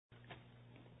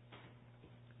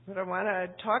But I want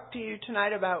to talk to you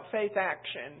tonight about faith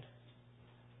action.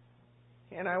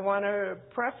 And I want to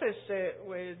preface it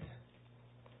with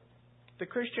the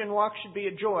Christian walk should be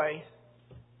a joy.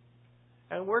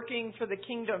 And working for the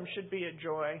kingdom should be a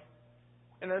joy.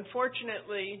 And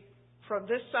unfortunately, from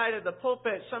this side of the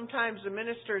pulpit, sometimes the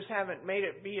ministers haven't made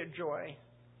it be a joy.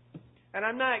 And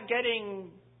I'm not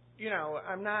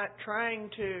I'm not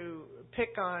trying to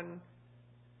pick on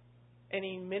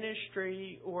any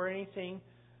ministry or anything,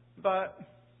 but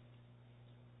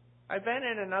I've been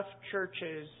in enough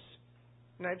churches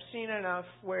and I've seen enough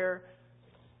where,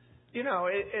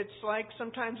 it's like,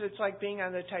 sometimes it's like being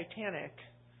on the Titanic.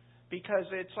 Because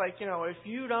it's like, if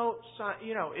you don't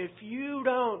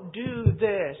do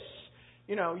this,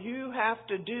 you have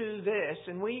to do this,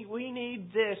 and we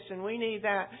need this, and we need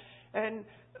that. And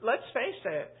let's face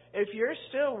it, if you're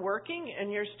still working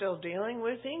and you're still dealing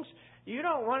with things, you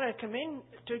don't want to come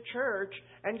into church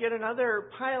and get another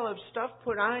pile of stuff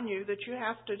put on you that you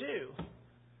have to do.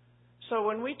 So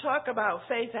when we talk about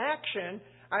faith action,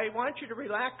 I want you to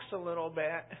relax a little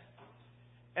bit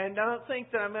and don't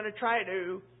think that I'm going to try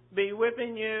to be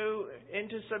whipping you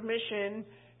into submission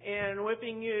and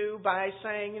whipping you by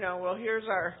saying, here's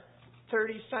our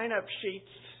 30 sign-up sheets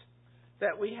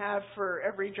that we have for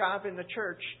every job in the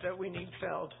church that we need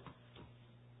filled.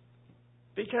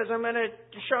 Because I'm going to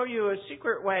show you a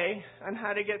secret way on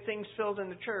how to get things filled in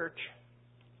the church.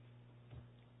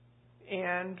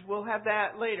 And we'll have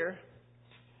that later.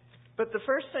 But the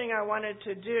first thing I wanted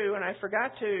to do, and I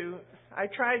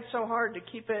tried so hard to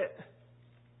keep it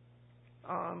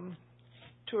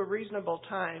to a reasonable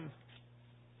time.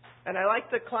 And I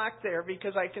like the clock there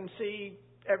because I can see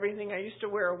everything. I used to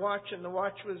wear a watch and the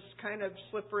watch was kind of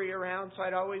slippery around, so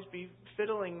I'd always be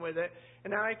fiddling with it.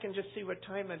 And now I can just see what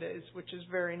time it is, which is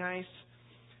very nice.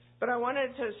 But I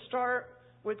wanted to start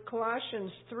with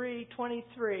Colossians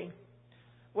 3:23.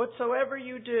 Whatsoever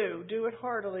you do, do it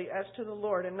heartily as to the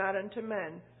Lord and not unto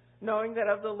men, knowing that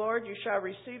of the Lord you shall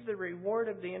receive the reward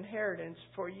of the inheritance,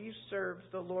 for you serve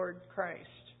the Lord Christ.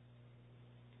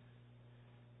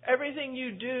 Everything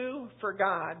you do for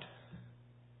God,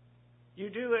 you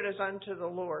do it as unto the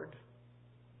Lord.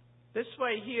 This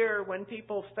way here, when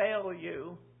people fail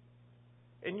you,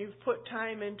 and you've put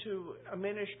time into a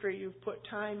ministry, you've put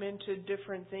time into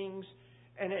different things,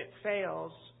 and it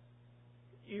fails,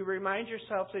 you remind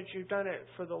yourself that you've done it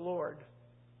for the Lord,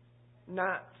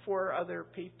 not for other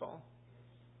people.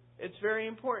 It's very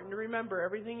important to remember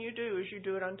everything you do is you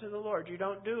do it unto the Lord. You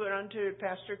don't do it unto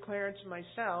Pastor Clarence and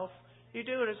myself. You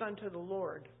do it as unto the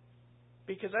Lord,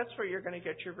 because that's where you're going to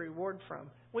get your reward from.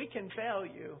 We can fail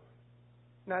you.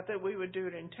 Not that we would do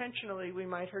it intentionally. We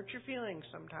might hurt your feelings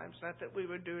sometimes. Not that we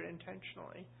would do it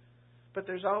intentionally. But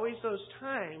there's always those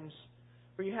times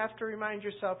where you have to remind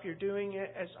yourself you're doing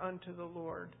it as unto the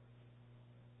Lord.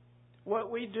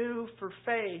 What we do for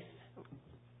faith,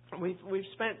 we've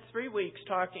spent 3 weeks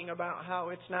talking about how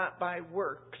it's not by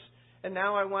works. And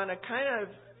now I want to kind of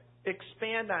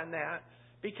expand on that,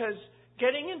 because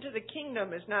getting into the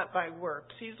kingdom is not by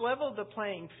works. He's leveled the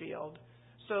playing field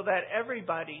so that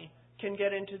everybody can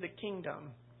get into the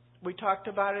kingdom. We talked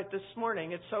about it this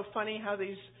morning. It's so funny how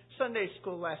these Sunday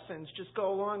school lessons just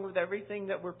go along with everything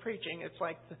that we're preaching. It's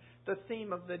like the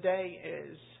theme of the day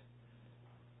is.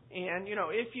 And,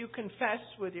 if you confess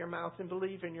with your mouth and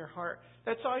believe in your heart,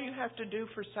 that's all you have to do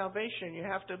for salvation. You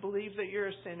have to believe that you're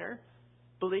a sinner,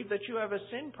 believe that you have a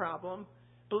sin problem,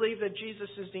 believe that Jesus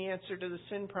is the answer to the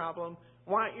sin problem,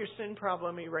 want your sin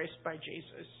problem erased by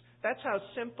Jesus. That's how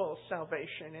simple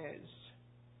salvation is.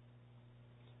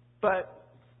 But,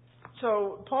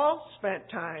 so Paul spent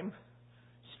time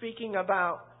speaking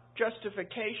about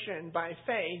justification by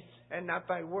faith and not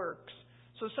by works.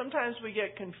 So sometimes we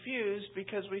get confused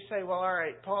because we say, well, all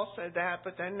right, Paul said that,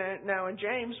 but then now in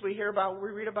James we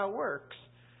read about works.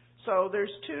 So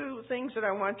there's 2 things that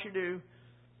I want you to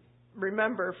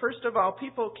remember. First of all,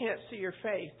 people can't see your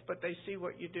faith, but they see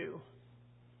what you do.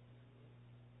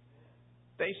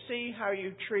 They see how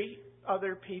you treat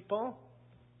other people.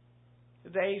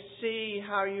 They see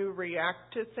how you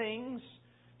react to things.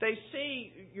 They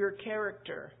see your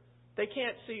character. They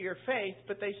can't see your faith,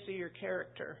 but they see your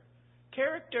character.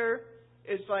 Character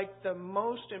is like the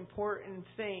most important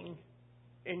thing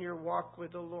in your walk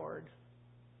with the Lord.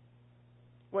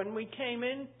 When we came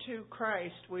into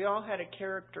Christ, we all had a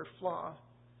character flaw,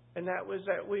 and that was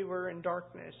that we were in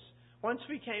darkness. Once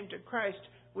we came to Christ,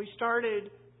 we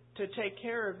started to take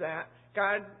care of that.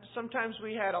 God, sometimes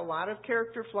we had a lot of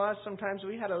character flaws, sometimes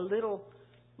we had a little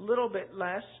bit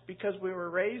less because we were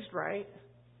raised right.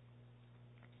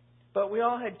 But we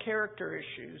all had character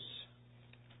issues.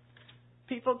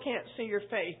 People can't see your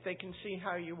faith. They can see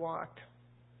how you walk.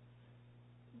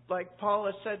 Like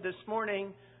Paula said this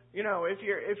morning,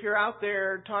 if you're out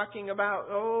there talking about,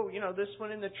 this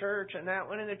one in the church and that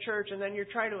one in the church, and then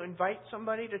you're trying to invite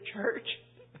somebody to church,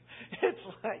 it's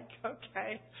like,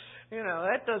 okay,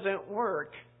 that doesn't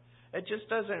work. It just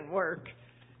doesn't work.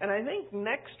 And I think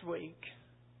next week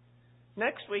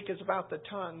is about the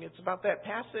tongue. It's about that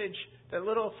passage, that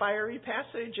little fiery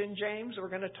passage in James. We're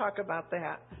going to talk about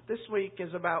that. This week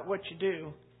is about what you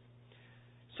do.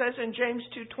 It says in James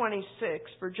 2:26,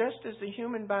 "For just as the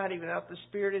human body without the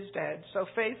spirit is dead, so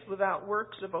faith without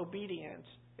works of obedience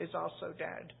is also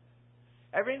dead."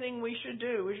 Everything we should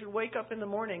do, we should wake up in the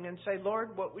morning and say,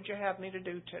 "Lord, what would you have me to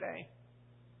do today?"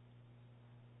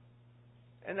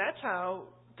 And that's how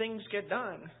things get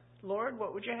done. Lord,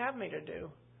 what would you have me to do?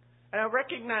 And I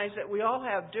recognize that we all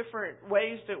have different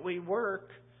ways that we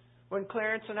work. When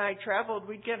Clarence and I traveled,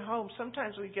 we'd get home.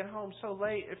 Sometimes we'd get home so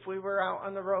late if we were out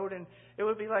on the road, and it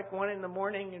would be like 1 a.m,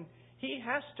 and he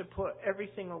has to put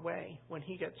everything away when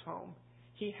he gets home.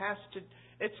 He has to.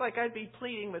 It's like I'd be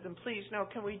pleading with him, "Please, no,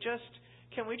 can we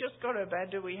just go to bed?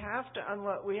 Do we have to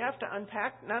unload? We have to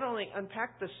unpack, not only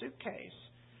unpack the suitcase,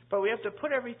 but we have to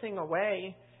put everything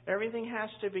away. Everything has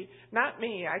to be, not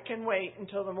me, I can wait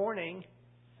until the morning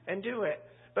and do it."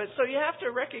 But so you have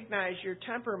to recognize your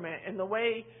temperament and the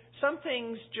way some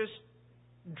things just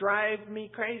drive me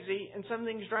crazy and some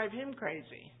things drive him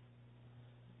crazy.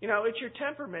 It's your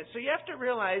temperament. So you have to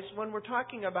realize when we're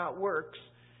talking about works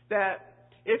that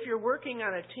if you're working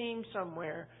on a team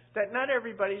somewhere, that not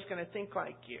everybody's going to think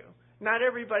like you. Not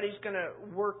everybody's going to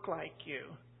work like you.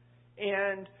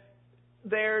 And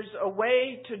there's a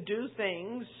way to do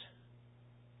things,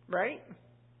 right?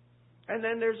 And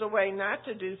then there's a way not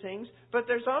to do things. But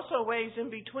there's also ways in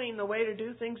between the way to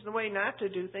do things and the way not to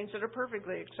do things that are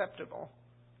perfectly acceptable.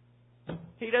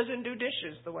 He doesn't do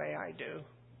dishes the way I do.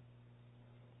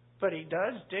 But he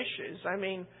does dishes. I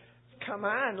mean, come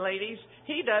on, ladies.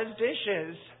 He does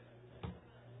dishes.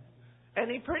 And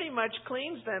he pretty much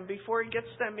cleans them before he gets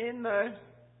them in the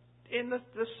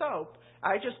soap.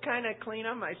 I just kind of clean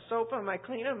them, I soap them, I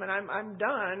clean them, and I'm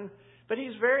done. But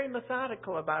he's very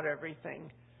methodical about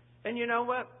everything. And you know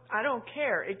what? I don't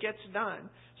care. It gets done.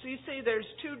 So you see, there's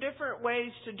two different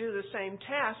ways to do the same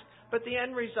task, but the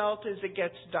end result is it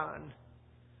gets done.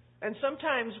 And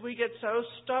sometimes we get so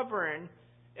stubborn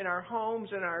in our homes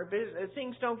and our business.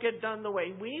 Things don't get done the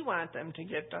way we want them to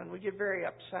get done. We get very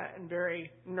upset and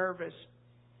very nervous.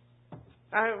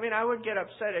 I mean, I would get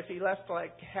upset if he left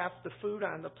like half the food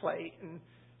on the plate. And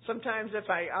sometimes if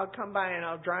I'll come by and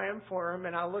I'll dry them for him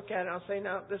and I'll look at it and I'll say,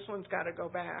 "No, this one's got to go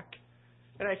back."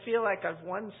 And I feel like I've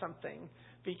won something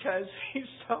because he's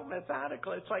so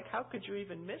methodical. It's like, how could you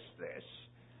even miss this?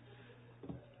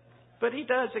 But he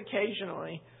does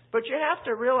occasionally. But you have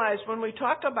to realize when we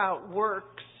talk about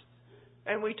works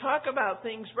and we talk about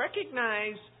things,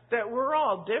 recognize that we're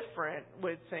all different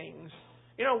with things.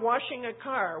 Washing a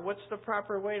car, what's the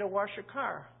proper way to wash a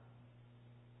car?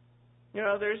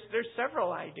 There's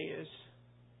several ideas.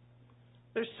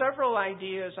 There's several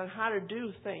ideas on how to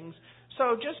do things.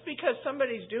 So just because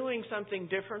somebody's doing something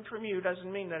different from you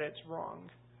doesn't mean that it's wrong.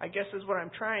 I guess is what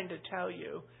I'm trying to tell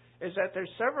you, is that there's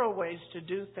several ways to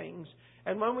do things.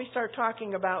 And when we start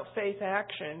talking about faith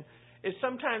action, is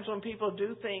sometimes when people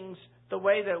do things the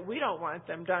way that we don't want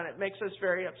them done, it makes us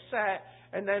very upset.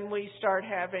 And then we start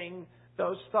having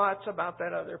those thoughts about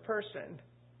that other person.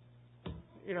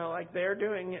 Like they're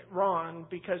doing it wrong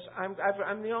because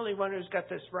I'm the only one who's got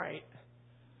this right.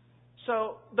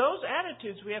 So those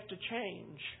attitudes we have to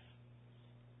change.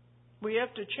 We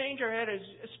have to change our attitudes,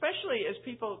 especially as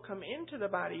people come into the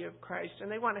body of Christ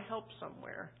and they want to help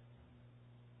somewhere.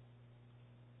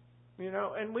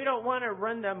 And we don't want to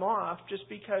run them off just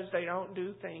because they don't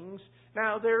do things.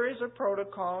 Now, there is a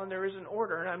protocol and there is an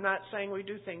order, and I'm not saying we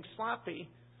do things sloppy,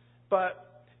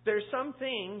 but there's some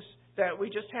things that we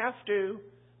just have to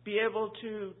be able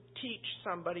to teach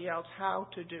somebody else how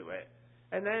to do it.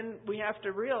 And then we have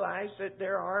to realize that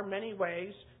there are many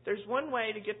ways. There's one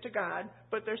way to get to God,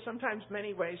 but there's sometimes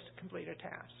many ways to complete a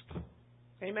task.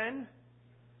 Amen?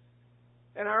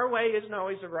 And our way isn't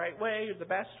always the right way or the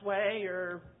best way,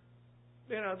 or,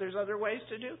 there's other ways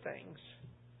to do things.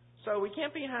 So we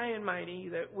can't be high and mighty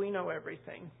that we know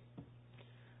everything.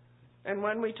 And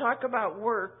when we talk about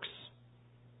works,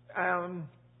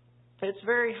 it's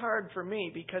very hard for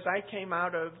me because I came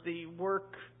out of the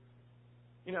work,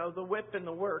 the whip and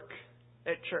the work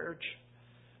at church.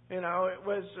 It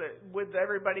was with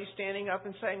everybody standing up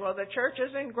and saying, well, the church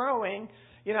isn't growing.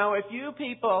 If you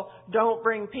people don't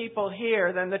bring people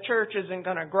here, then the church isn't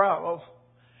going to grow.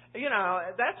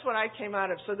 That's what I came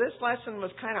out of. So this lesson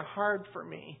was kind of hard for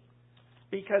me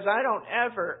because I don't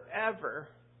ever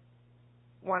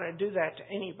want to do that to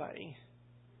anybody.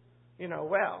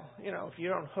 If you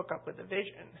don't hook up with the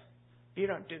vision, if you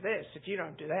don't do this, if you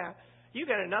don't do that, you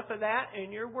got enough of that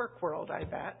in your work world, I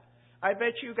bet. I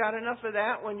bet you got enough of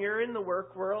that when you're in the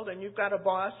work world and you've got a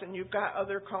boss and you've got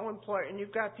other co-employers and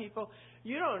you've got people.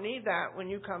 You don't need that when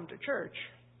you come to church.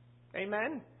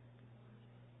 Amen?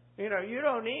 You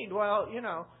don't need,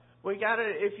 we got to,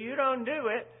 if you don't do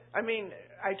it,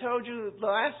 I told you the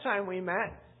last time we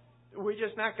met, we're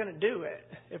just not going to do it.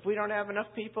 If we don't have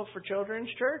enough people for children's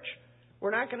church,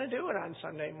 we're not going to do it on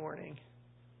Sunday morning.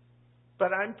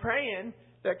 But I'm praying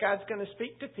that God's going to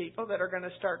speak to people that are going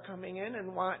to start coming in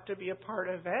and want to be a part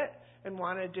of it and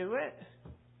want to do it.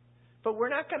 But we're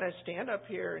not going to stand up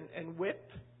here and whip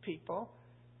people.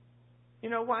 You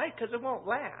know why? Because it won't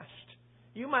last.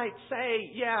 You might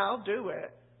say, yeah, I'll do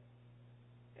it.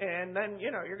 And then,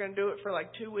 you're going to do it for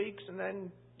like 2 weeks and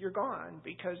then you're gone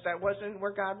because that wasn't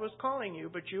where God was calling you.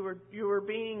 But you were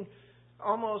being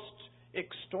almost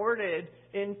extorted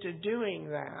into doing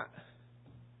that.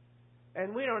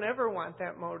 And we don't ever want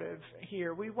that motive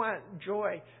here. We want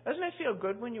joy. Doesn't it feel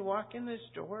good when you walk in this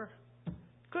door?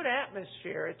 Good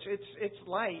atmosphere. It's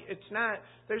light. It's not,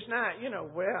 there's not,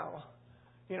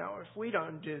 if we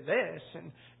don't do this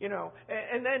and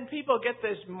then people get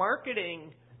this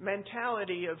marketing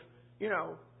mentality of,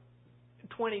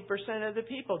 20% of the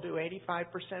people do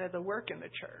 85% of the work in the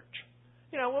church.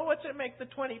 What's it make the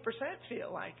 20%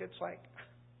 feel like? It's like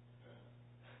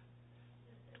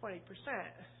 20%.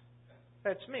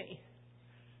 That's me.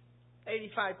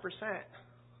 85%.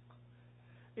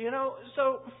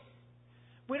 So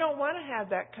we don't want to have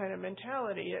that kind of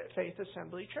mentality at Faith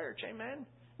Assembly Church. Amen?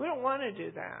 We don't want to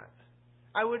do that.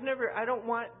 I don't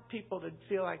want people to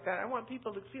feel like that. I want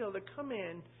people to feel to come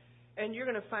in and you're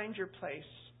going to find your place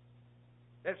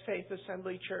at Faith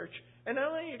Assembly Church. And not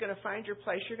only are you going to find your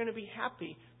place, you're going to be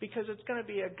happy because it's going to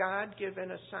be a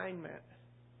God-given assignment.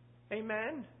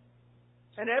 Amen?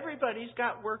 And everybody's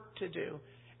got work to do.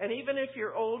 And even if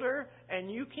you're older and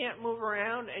you can't move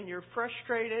around and you're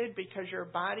frustrated because your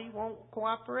body won't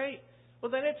cooperate,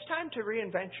 well, then it's time to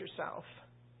reinvent yourself.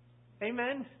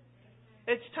 Amen?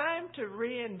 It's time to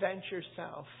reinvent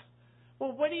yourself.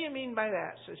 Well, what do you mean by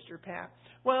that, Sister Pat?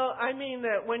 Well, I mean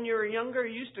that when you were younger,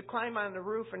 you used to climb on the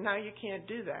roof, and now you can't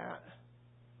do that.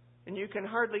 And you can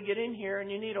hardly get in here, and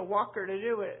you need a walker to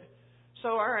do it. So,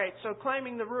 all right, so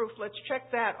climbing the roof, let's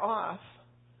check that off.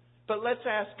 But let's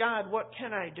ask God, what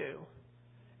can I do?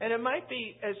 And it might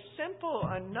be as simple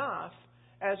enough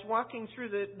as walking through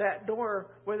that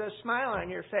door with a smile on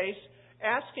your face,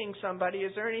 asking somebody,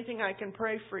 is there anything I can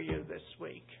pray for you this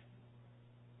week?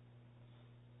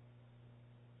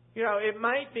 It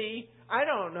might be, I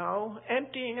don't know,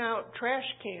 emptying out trash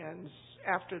cans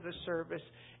after the service.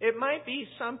 It might be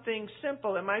something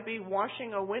simple. It might be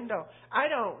washing a window. I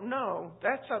don't know.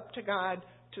 That's up to God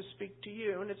to speak to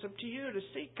you, and it's up to you to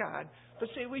seek God. But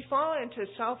see, we fall into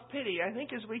self-pity, I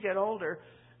think, as we get older,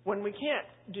 when we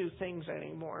can't do things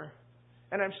anymore.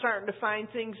 And I'm starting to find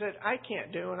things that I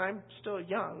can't do, and I'm still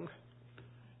young.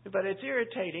 But it's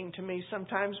irritating to me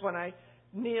sometimes when I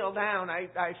kneel down. I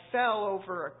fell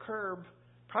over a curb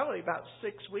probably about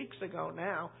 6 weeks ago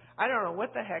now. I don't know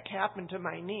what the heck happened to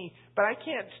my knee, but I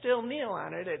can't still kneel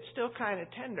on it. It's still kind of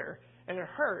tender, and it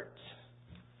hurts.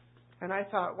 And I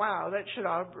thought, wow, that should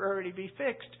already be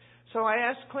fixed. So I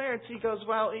asked Clarence, he goes,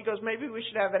 maybe we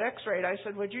should have it x-rayed. I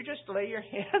said, would you just lay your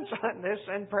hands on this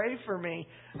and pray for me?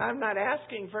 I'm not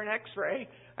asking for an x-ray.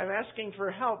 I'm asking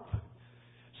for help.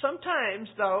 Sometimes,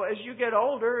 though, as you get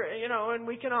older, and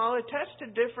we can all attest to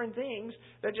different things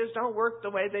that just don't work the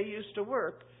way they used to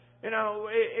work.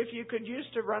 If you could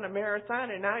used to run a marathon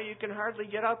and now you can hardly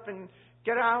get up and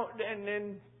get out and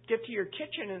then get to your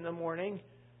kitchen in the morning,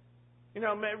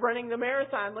 running the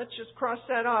marathon, let's just cross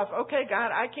that off. Okay,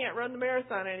 God, I can't run the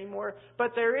marathon anymore,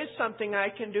 but there is something I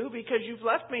can do because you've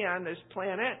left me on this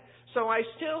planet, so I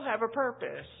still have a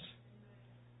purpose.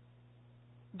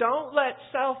 Don't let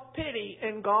self-pity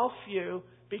engulf you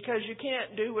because you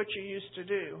can't do what you used to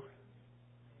do.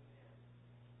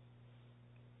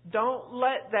 Don't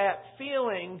let that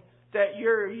feeling that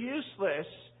you're useless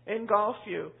engulf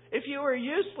you. If you were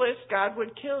useless, God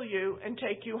would kill you and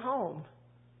take you home.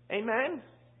 Amen?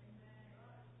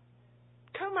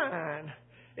 Come on.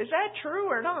 Is that true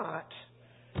or not?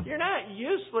 You're not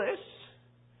useless.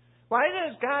 Why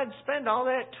does God spend all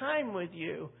that time with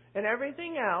you and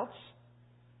everything else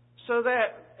so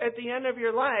that at the end of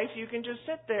your life you can just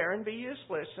sit there and be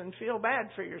useless and feel bad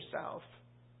for yourself?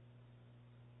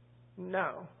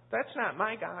 No, that's not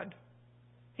my God.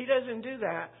 He doesn't do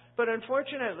that. But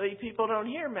unfortunately, people don't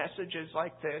hear messages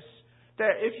like this.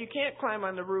 That if you can't climb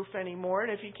on the roof anymore,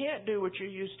 and if you can't do what you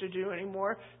used to do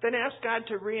anymore, then ask God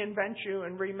to reinvent you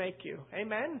and remake you.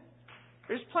 Amen?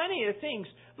 There's plenty of things.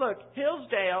 Look,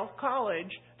 Hillsdale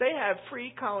College, they have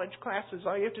free college classes.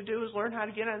 All you have to do is learn how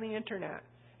to get on the internet.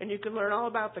 And you can learn all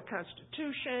about the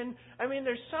Constitution. I mean,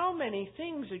 there's so many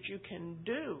things that you can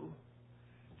do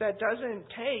that doesn't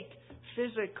take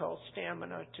physical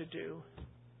stamina to do.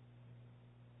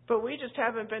 But we just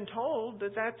haven't been told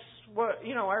that that's what,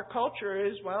 our culture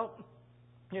is. Well,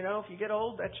 if you get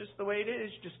old, that's just the way it is.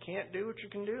 You just can't do what you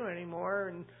can do anymore.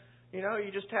 And,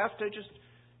 you just have to just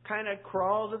kind of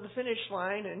crawl to the finish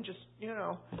line and just,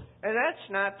 and that's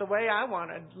not the way I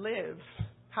want to live.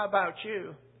 How about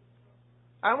you?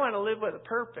 I want to live with a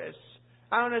purpose.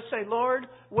 I want to say, Lord,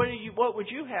 what would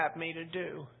you have me to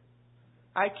do?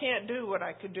 I can't do what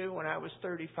I could do when I was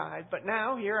 35, but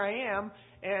now here I am,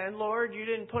 and Lord, you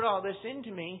didn't put all this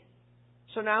into me,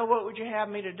 so now what would you have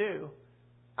me to do?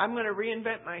 I'm going to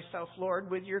reinvent myself, Lord,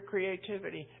 with your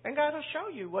creativity. And God will show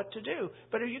you what to do.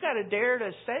 But if you got to dare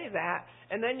to say that,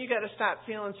 and then you got to stop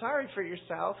feeling sorry for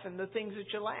yourself and the things that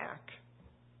you lack.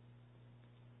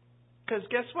 Because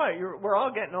guess what? We're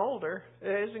all getting older.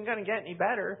 It isn't going to get any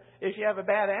better if you have a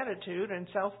bad attitude and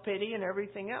self-pity and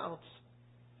everything else.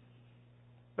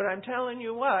 But I'm telling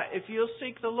you what, if you'll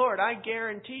seek the Lord, I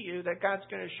guarantee you that God's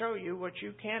going to show you what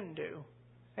you can do.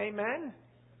 Amen?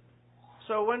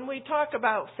 So when we talk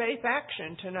about faith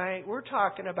action tonight, we're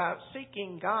talking about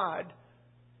seeking God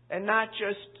and not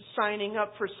just signing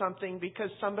up for something because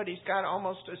somebody's got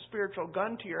almost a spiritual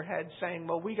gun to your head saying,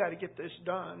 well, we got to get this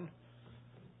done.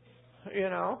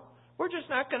 We're just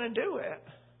not going to do it.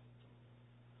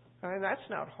 I mean, that's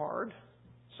not hard.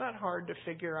 It's not hard to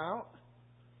figure out.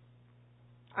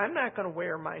 I'm not going to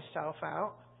wear myself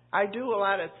out. I do a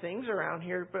lot of things around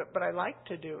here, but I like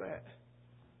to do it.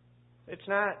 It's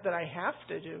not that I have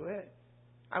to do it.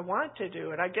 I want to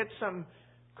do it. I get some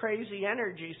crazy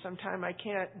energy. Sometimes I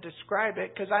can't describe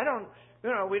it because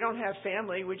we don't have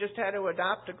family. We just had to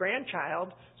adopt a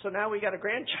grandchild. So now we got a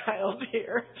grandchild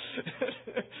here.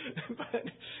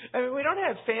 But we don't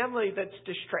have family that's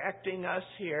distracting us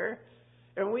here.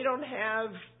 And we don't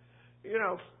have,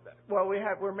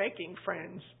 we're making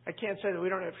friends. I can't say that we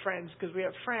don't have friends because we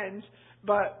have friends,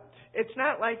 but it's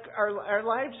not like our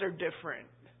lives are different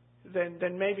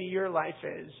than maybe your life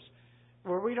is,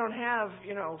 where we don't have,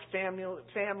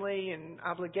 family and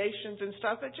obligations and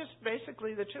stuff. It's just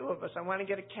basically the two of us. I want to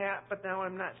get a cat, but now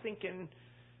I'm not thinking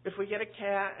if we get a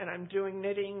cat and I'm doing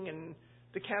knitting and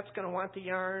the cat's going to want the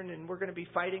yarn and we're going to be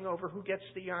fighting over who gets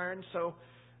the yarn, so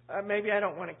maybe I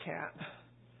don't want a cat.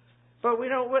 But we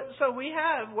don't. So we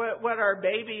have what our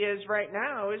baby is right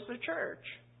now is the church.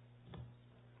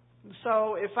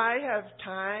 So if I have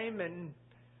time and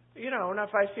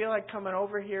if I feel like coming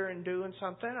over here and doing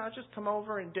something, I'll just come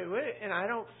over and do it, and I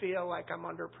don't feel like I'm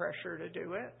under pressure to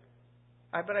do it.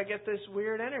 But I get this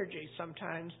weird energy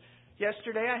sometimes.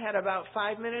 Yesterday I had about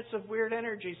 5 minutes of weird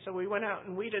energy, so we went out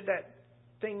and weeded that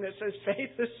thing that says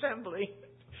Faith Assembly.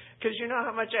 Because you know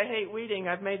how much I hate weeding.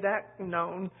 I've made that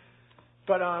known.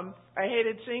 But I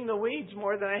hated seeing the weeds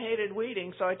more than I hated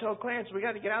weeding, so I told Clarence, we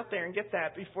got to get out there and get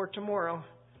that before tomorrow.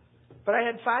 But I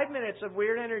had 5 minutes of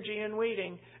weird energy and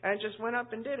weeding, and I just went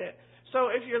up and did it. So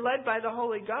if you're led by the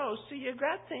Holy Ghost, see, you've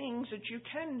got things that you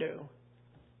can do.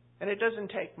 And it doesn't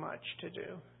take much to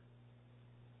do.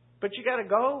 But you got to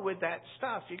go with that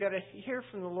stuff. You got to hear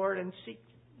from the Lord and seek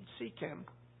Him.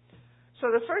 So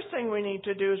the first thing we need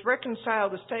to do is reconcile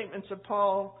the statements of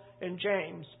Paul and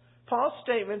James. Paul's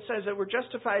statement says that we're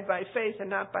justified by faith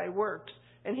and not by works.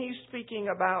 And he's speaking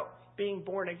about being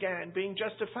born again, being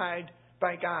justified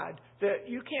by God, that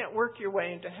you can't work your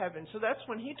way into heaven. So that's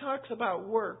when he talks about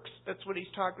works, that's what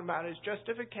he's talking about, is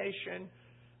justification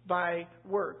by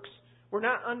works. We're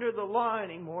not under the law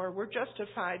anymore. We're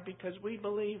justified because we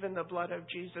believe in the blood of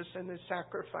Jesus and His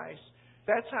sacrifice.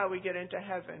 That's how we get into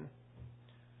heaven.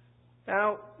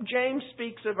 Now, James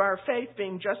speaks of our faith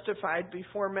being justified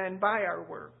before men by our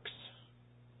works.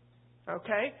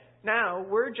 Okay? Now,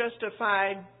 we're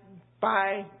justified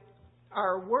by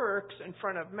our works in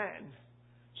front of men.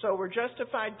 So we're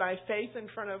justified by faith in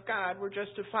front of God. We're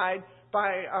justified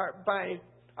by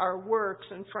our works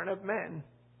in front of men.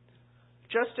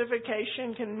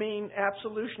 Justification can mean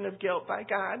absolution of guilt by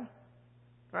God.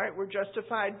 Right? We're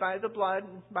justified by the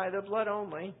blood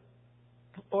only.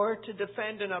 Or to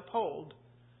defend and uphold.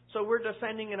 So we're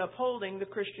defending and upholding the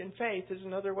Christian faith is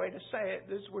another way to say it.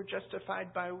 We're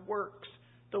justified by works,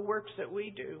 the works that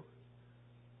we do.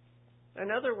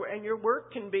 And your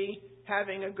work can be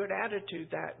having a good attitude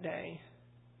that day.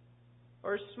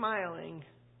 or smiling,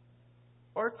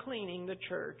 or cleaning the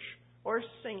church, or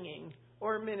singing,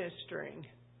 or ministering,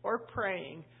 or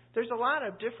praying. There's a lot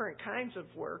of different kinds of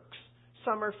works.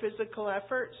 Some are physical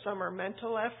effort, some are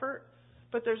mental effort,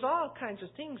 but there's all kinds of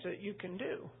things that you can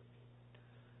do.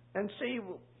 And see,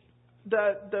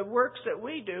 the works that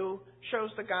we do shows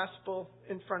the gospel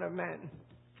in front of men.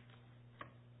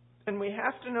 And we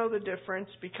have to know the difference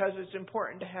because it's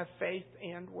important to have faith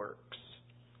and works.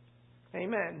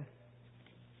 Amen.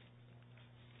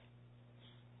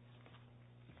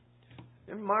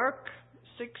 In Mark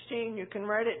 16, you can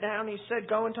write it down. He said,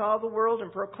 "Go into all the world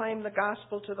and proclaim the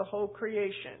gospel to the whole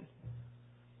creation."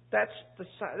 That's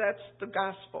the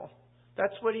gospel.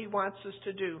 That's what he wants us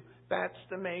to do. That's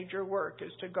the major work,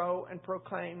 is to go and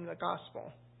proclaim the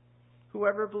gospel.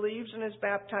 Whoever believes and is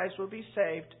baptized will be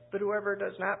saved, but whoever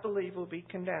does not believe will be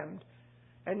condemned.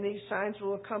 And these signs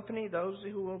will accompany those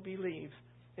who will believe.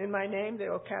 In my name they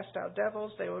will cast out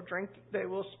devils, they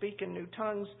will speak in new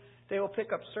tongues, they will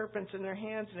pick up serpents in their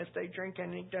hands, and if they drink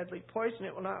any deadly poison,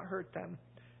 it will not hurt them.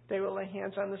 They will lay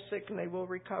hands on the sick, and they will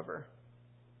recover.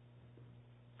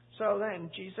 So then,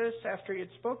 Jesus, after he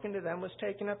had spoken to them, was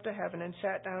taken up to heaven and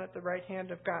sat down at the right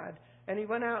hand of God. And he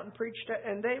went out and preached,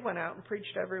 and they went out and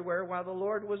preached everywhere, while the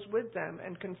Lord was with them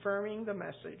and confirming the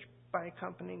message by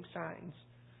accompanying signs.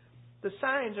 The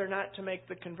signs are not to make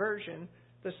the conversion.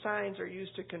 The signs are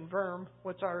used to confirm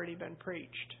what's already been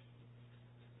preached.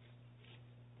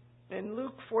 In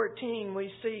Luke 14,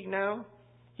 we see now,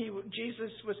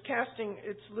 Jesus was casting,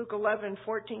 it's Luke 11,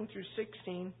 14 through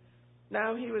 16.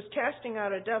 Now he was casting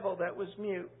out a devil that was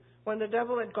mute. When the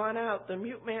devil had gone out, the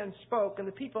mute man spoke, and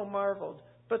the people marveled.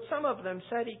 But some of them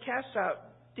said he cast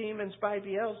out demons by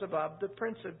Beelzebub, the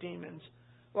prince of demons,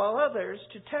 while others,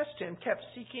 to test him, kept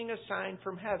seeking a sign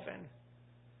from heaven.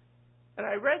 And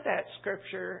I read that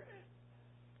scripture,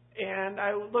 and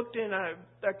I looked in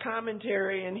a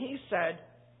commentary, and he said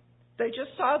they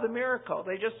just saw the miracle.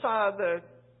 They just saw the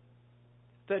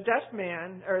deaf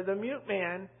man, or the mute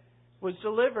man, was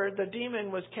delivered, the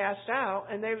demon was cast out,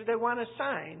 and they want a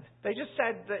sign. They just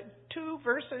said that 2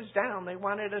 verses down, they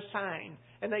wanted a sign,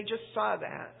 and they just saw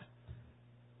that.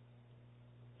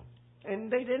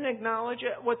 And they didn't acknowledge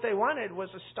it. What they wanted was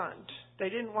a stunt. They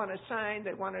didn't want a sign,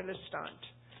 they wanted a stunt.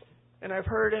 And I've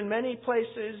heard in many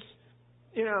places,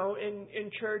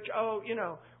 in church,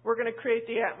 we're going to create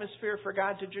the atmosphere for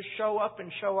God to just show up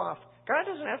and show off. God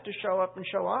doesn't have to show up and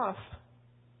show off.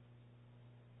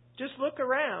 Just look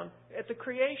around at the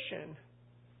creation.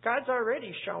 God's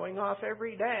already showing off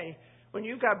every day. When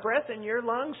you've got breath in your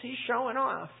lungs, he's showing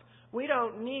off. We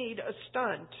don't need a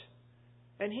stunt.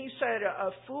 And he said,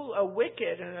 a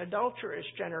wicked and adulterous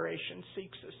generation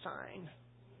seeks a sign.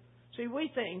 See, we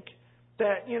think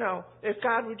that, if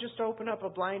God would just open up a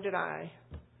blinded eye,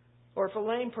 or if a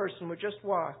lame person would just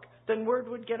walk, then word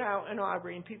would get out in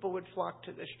Aubrey and people would flock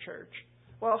to this church.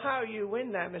 Well, how you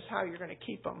win them is how you're going to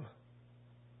keep them.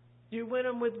 You win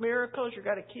them with miracles, you've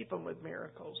got to keep them with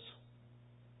miracles.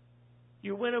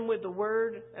 You win them with the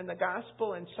Word and the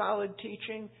gospel and solid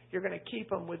teaching, you're going to keep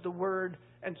them with the Word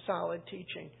and solid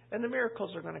teaching. And the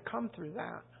miracles are going to come through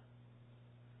that.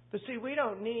 But see, we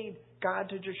don't need God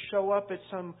to just show up at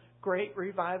some great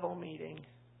revival meeting.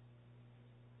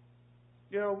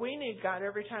 We need God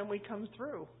every time we come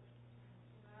through.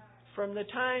 From the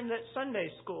time that Sunday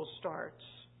school starts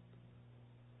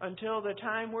until the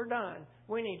time we're done,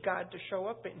 we need God to show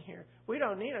up in here. We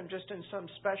don't need Him just in some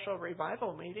special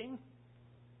revival meeting.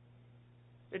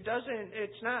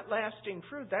 It's not lasting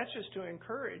fruit. That's just to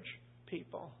encourage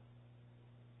people.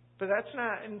 But that's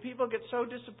not, and people get so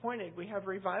disappointed. We have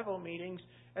revival meetings,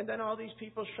 and then all these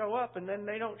people show up, and then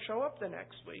they don't show up the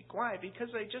next week. Why? Because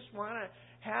they just want to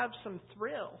have some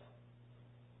thrill.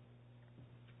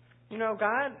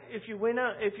 God, if you win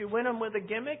them with a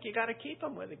gimmick, you got to keep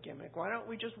them with a gimmick. Why don't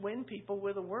we just win people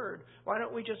with a word? Why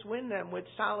don't we just win them with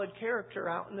solid character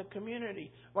out in the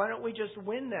community? Why don't we just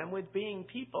win them with being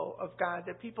people of God,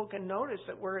 that people can notice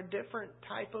that we're a different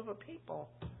type of a people?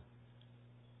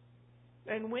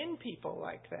 And win people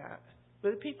like that.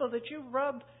 The people that you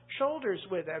rub shoulders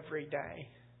with every day.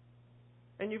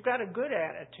 And you've got a good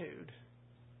attitude.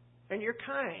 And you're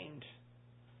kind.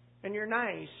 And you're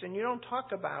nice. And you don't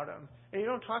talk about them. And you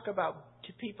don't talk about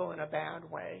to people in a bad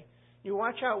way. You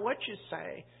watch out what you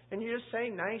say. And you just say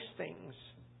nice things.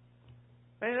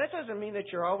 And that doesn't mean that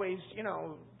you're always,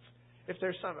 if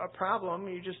there's a problem,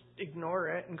 you just ignore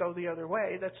it and go the other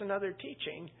way. That's another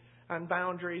teaching on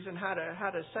boundaries and how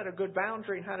to set a good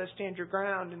boundary and how to stand your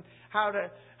ground and how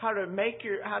to make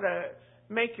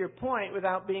your point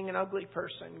without being an ugly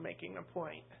person making a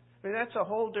point. I mean, that's a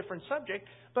whole different subject.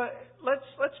 But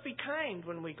let's be kind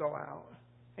when we go out.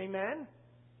 Amen?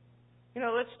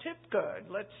 Let's tip good.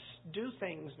 Let's do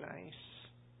things nice.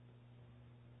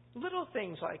 Little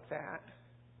things like that.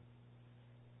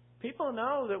 People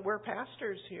know that we're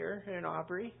pastors here in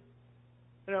Aubrey.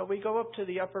 We go up to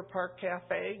the Upper Park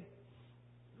Cafe.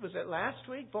 Was it last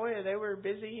week? Boy, they were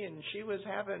busy, and she was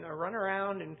having a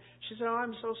runaround, and she said, "Oh,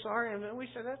 I'm so sorry." And we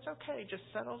said, "That's okay. Just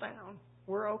settle down.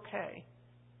 We're okay.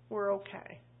 We're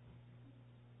okay."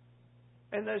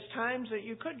 And there's times that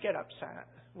you could get upset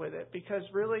with it because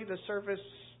really the service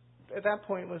at that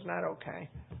point was not okay.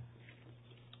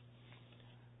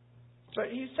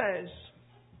 But he says,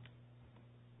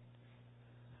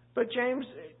 but James,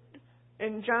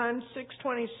 in John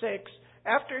 6:26,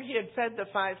 after he had fed the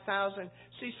 5,000,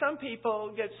 see, some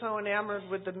people get so enamored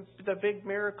with the big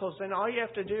miracles, and all you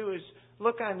have to do is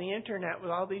look on the internet with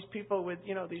all these people with,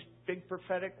 these big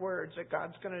prophetic words that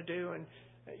God's going to do, and,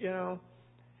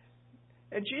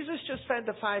 And Jesus just fed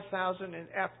the 5,000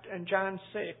 in John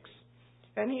 6.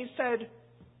 And he said,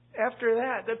 after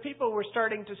that, the people were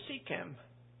starting to seek him.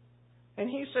 And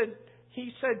he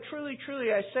said, "Truly,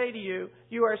 truly, I say to you,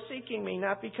 you are seeking me,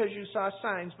 not because you saw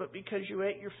signs, but because you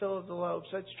ate your fill of the loaves."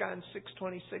 That's John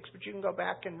 6:26. But you can go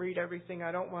back and read everything.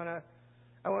 I want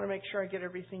to make sure I get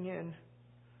everything in.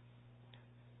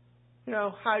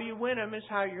 How you win them is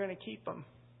how you're going to keep them.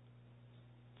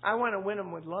 I want to win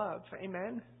them with love.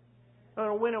 Amen? I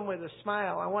want to win them with a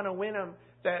smile. I want to win them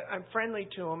that I'm friendly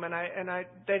to them, and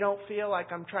they don't feel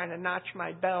like I'm trying to notch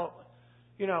my belt,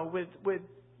 with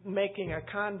making a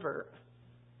convert.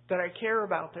 That I care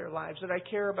about their lives, that I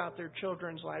care about their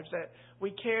children's lives, that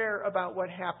we care about what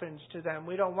happens to them.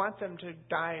 We don't want them to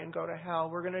die and go to hell.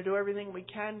 We're going to do everything we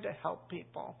can to help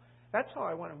people. That's how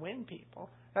I want to win people.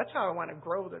 That's how I want to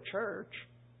grow the church.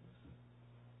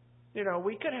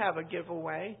 We could have a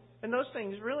giveaway, and those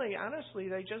things really, honestly,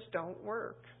 they just don't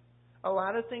work. A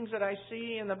lot of things that I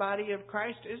see in the body of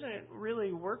Christ isn't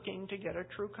really working to get a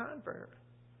true convert.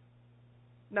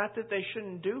 Not that they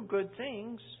shouldn't do good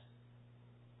things,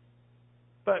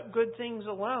 but good things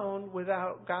alone,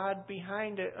 without God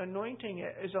behind it, anointing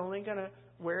it, is only going to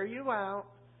wear you out.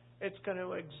 It's going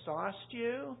to exhaust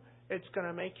you. It's going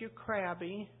to make you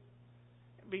crabby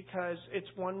because it's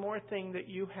one more thing that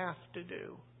you have to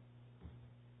do.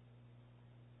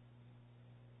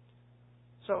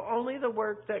 So only the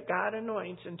work that God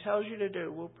anoints and tells you to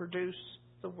do will produce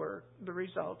the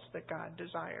results that God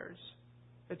desires.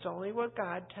 It's only what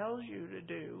God tells you to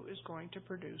do is going to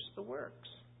produce the works,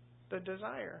 the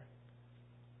desire.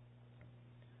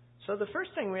 So the first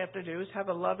thing we have to do is have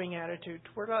a loving attitude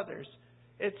toward others.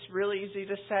 It's really easy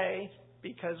to say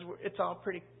because it's all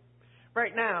pretty...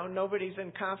 Right now, nobody's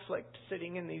in conflict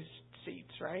sitting in these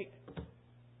seats, right?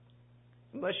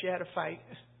 Unless you had a fight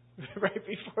right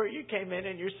before you came in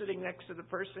and you're sitting next to the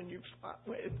person you fought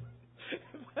with.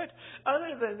 But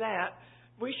other than that,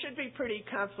 we should be pretty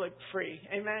conflict-free.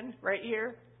 Amen? Right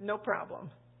here? No problem.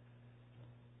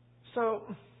 So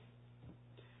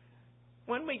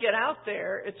when we get out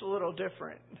there, it's a little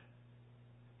different.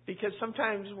 Because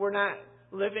sometimes we're not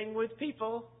living with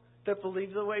people that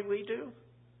believe the way we do.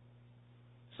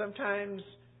 Sometimes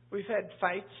we've had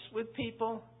fights with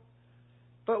people.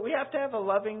 But we have to have a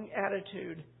loving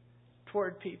attitude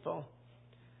toward people.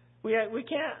 We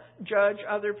can't judge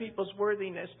other people's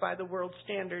worthiness by the world's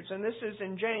standards. And this is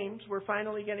in James. We're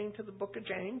finally getting to the book of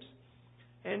James.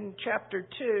 In chapter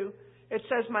 2, it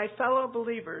says, "My fellow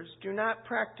believers, do not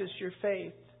practice your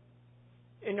faith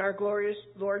in our glorious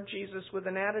Lord Jesus with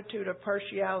an attitude of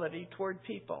partiality toward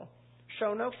people.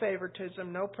 Show no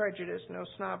favoritism, no prejudice, no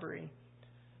snobbery.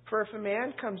 For if a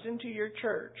man comes into your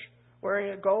church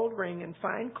wearing a gold ring and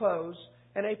fine clothes,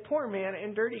 and a poor man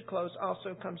in dirty clothes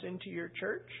also comes into your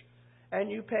church, and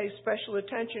you pay special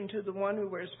attention to the one who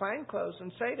wears fine clothes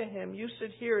and say to him, 'You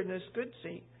sit here in this good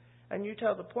seat,' and you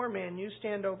tell the poor man, 'You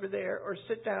stand over there,' or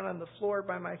 'Sit down on the floor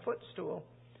by my footstool,'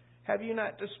 have you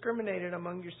not discriminated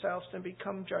among yourselves and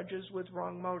become judges with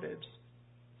wrong motives?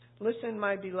 Listen,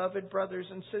 my beloved brothers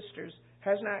and sisters,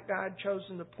 has not God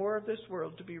chosen the poor of this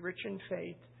world to be rich in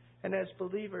faith, and as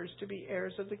believers to be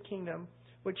heirs of the kingdom,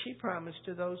 which he promised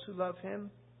to those who love him?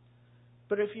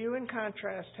 But if you, in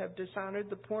contrast, have dishonored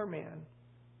the poor man,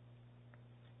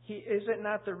 is it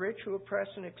not the rich who oppress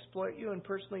and exploit you and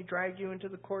personally drag you into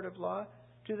the court of law?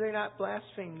 Do they not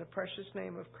blaspheme the precious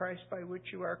name of Christ by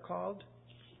which you are called?"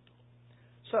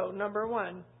 So, number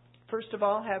one, first of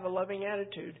all, have a loving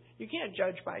attitude. You can't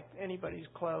judge by anybody's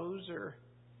clothes or,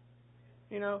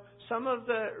 Some of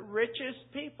the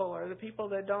richest people are the people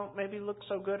that don't maybe look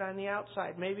so good on the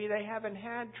outside. Maybe they haven't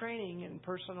had training in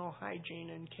personal hygiene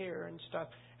and care and stuff.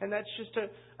 And that's just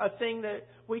a thing that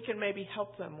we can maybe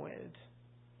help them with.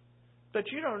 But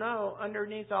you don't know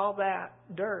underneath all that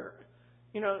dirt.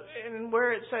 And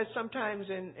where it says sometimes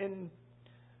in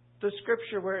the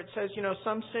scripture where it says,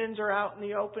 some sins are out in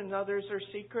the open, others are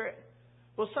secret.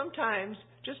 Well, sometimes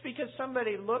just because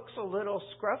somebody looks a little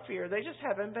scruffier, they just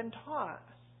haven't been taught.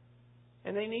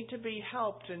 And they need to be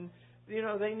helped, and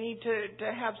they need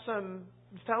to have some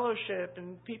fellowship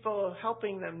and people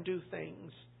helping them do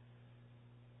things.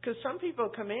 Because some people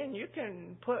come in, you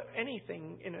can put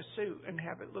anything in a suit and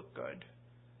have it look good.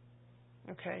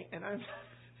 Okay, and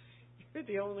you're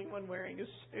the only one wearing a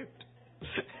suit,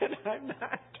 and I'm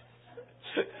not.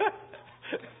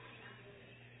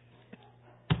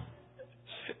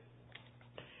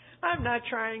 I'm not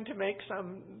trying to make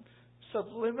some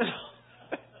subliminal.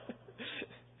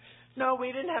 No,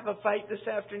 we didn't have a fight this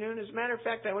afternoon. As a matter of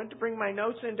fact, I went to bring my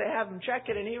notes in to have him check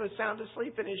it, and he was sound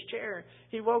asleep in his chair.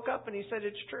 He woke up and he said,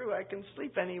 "It's true. I can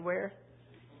sleep anywhere."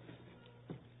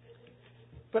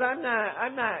 But I'm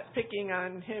not picking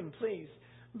on him, please.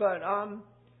 But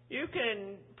you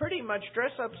can pretty much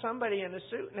dress up somebody in a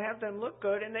suit and have them look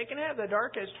good, and they can have the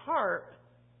darkest heart.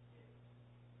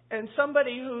 And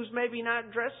somebody who's maybe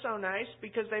not dressed so nice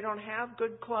because they don't have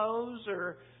good clothes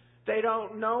or they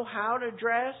don't know how to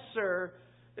dress or,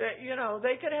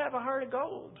 they could have a heart of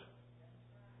gold.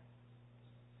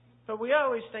 But we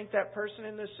always think that person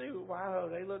in the suit, wow,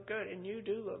 they look good. And you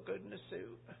do look good in a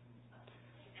suit.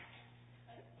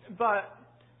 But,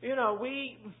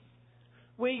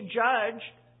 we judge.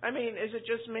 I mean, is it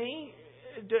just me?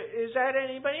 Is that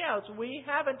anybody else? We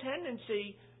have a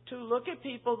tendency to look at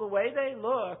people the way they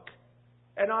look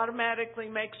and automatically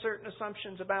make certain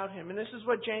assumptions about him. And this is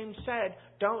what James said,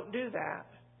 don't do that.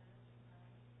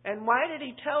 And why did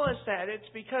he tell us that? It's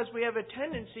because we have a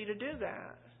tendency to do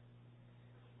that.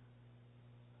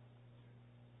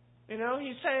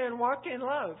 He's saying walk in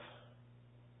love.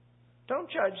 Don't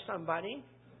judge somebody.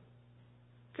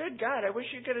 Good God, I wish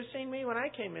you could have seen me when I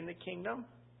came in the kingdom.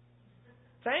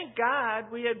 Thank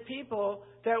God we had people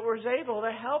that were able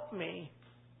to help me.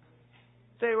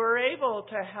 They were able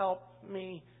to help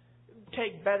me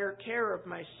take better care of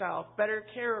myself, better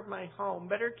care of my home,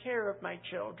 better care of my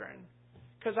children.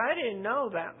 Because I didn't know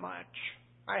that much.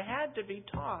 I had to be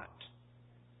taught.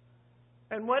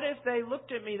 And what if they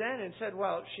looked at me then and said,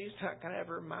 well, she's not going to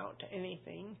ever amount to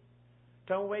anything.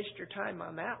 Don't waste your time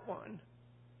on that one.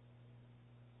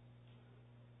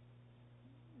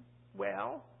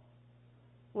 Well,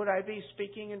 would I be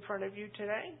speaking in front of you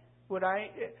today?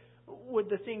 Would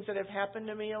the things that have happened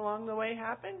to me along the way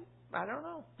happen? I don't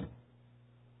know.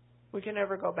 We can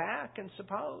never go back and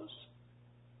suppose.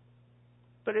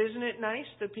 But isn't it nice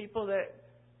the people that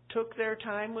took their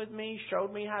time with me,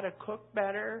 showed me how to cook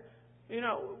better?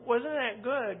 Wasn't that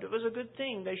good? It was a good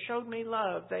thing. They showed me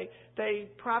love. They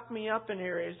propped me up in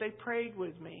areas. They prayed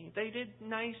with me. They did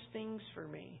nice things for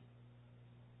me.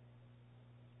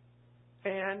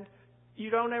 And you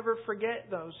don't ever forget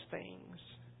those things.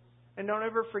 And don't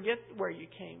ever forget where you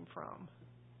came from.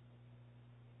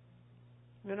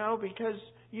 Because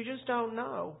you just don't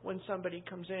know when somebody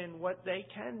comes in what they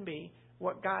can be,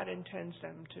 what God intends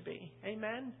them to be.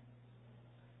 Amen?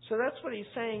 So that's what he's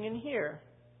saying in here.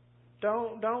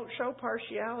 Don't show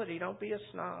partiality. Don't be a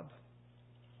snob.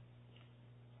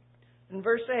 In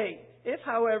verse 8, if,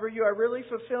 however, you are really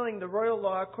fulfilling the royal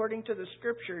law according to the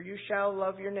Scripture, you shall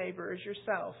love your neighbor as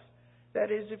yourself.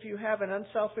 That is, if you have an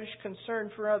unselfish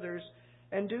concern for others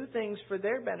and do things for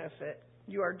their benefit,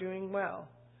 you are doing well.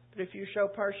 But if you show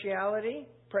partiality,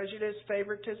 prejudice,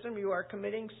 favoritism, you are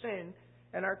committing sin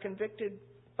and are convicted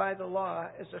by the law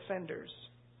as offenders.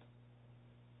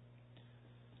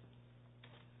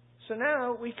 So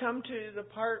now we come to the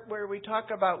part where we talk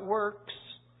about works.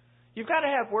 You've got to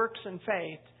have works and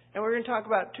faith. And we're going to talk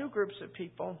about two groups of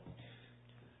people.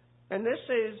 And this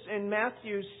is in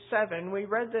Matthew 7. We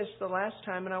read this the last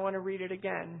time, and I want to read it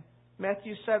again.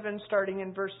 Matthew 7, starting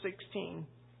in verse 16.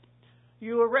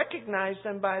 You will recognize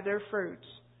them by their fruits.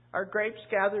 Are grapes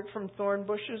gathered from thorn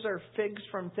bushes or figs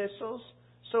from thistles?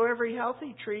 So every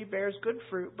healthy tree bears good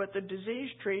fruit, but the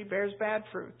diseased tree bears bad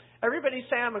fruit. Everybody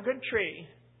say, I'm a good tree.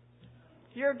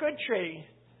 You're a good tree.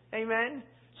 Amen?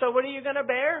 So what are you going to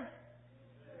bear?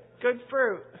 Good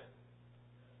fruit.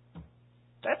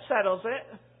 That settles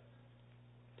it.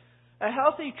 A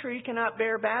healthy tree cannot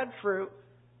bear bad fruit,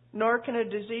 nor can a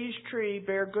diseased tree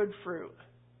bear good fruit.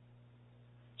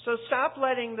 So stop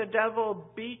letting the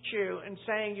devil beat you and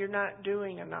saying you're not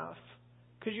doing enough.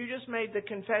 Because you just made the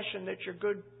confession that you're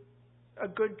a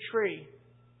good tree.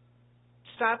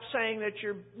 Stop saying that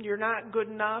you're not good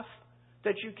enough,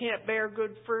 that you can't bear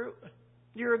good fruit.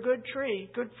 You're a good tree.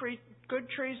 Good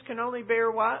trees can only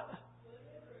bear what?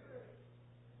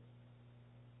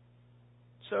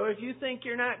 So if you think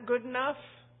you're not good enough,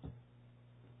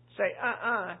 say,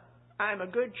 I'm a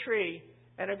good tree,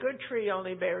 and a good tree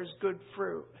only bears good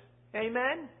fruit.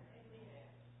 Amen?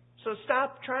 So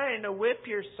stop trying to whip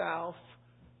yourself.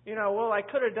 Well, I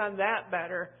could have done that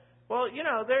better. Well,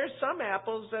 there's some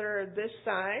apples that are this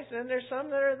size, and there's some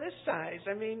that are this size.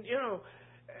 I mean,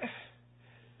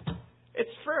 it's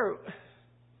fruit.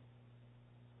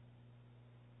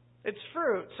 It's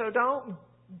fruit. So don't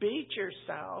beat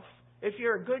yourself. If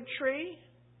you're a good tree,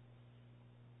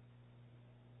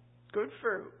 good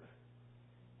fruit.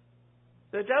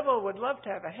 The devil would love to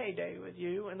have a heyday with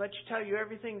you and let you tell you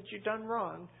everything that you've done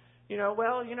wrong. You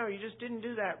just didn't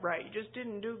do that right. You just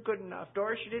didn't do good enough.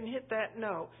 Doris, you didn't hit that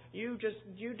note. You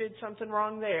did something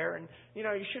wrong there. And, you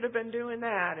should have been doing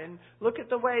that. And look at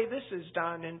the way this is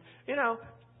done. And,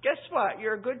 guess what?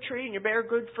 You're a good tree and you bear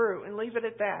good fruit. And leave it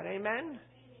at that. Amen?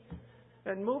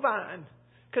 And move on.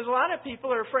 Because a lot of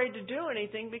people are afraid to do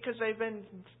anything because they've been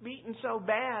beaten so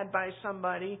bad by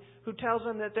somebody who tells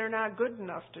them that they're not good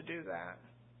enough to do that.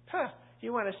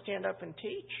 You want to stand up and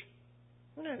teach?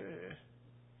 No.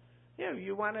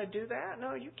 You want to do that?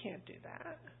 No, you can't do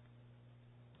that.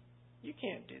 You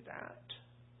can't do that.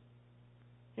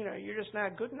 You're just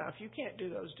not good enough. You can't do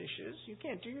those dishes. You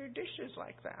can't do your dishes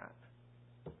like that.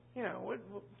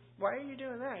 Why are you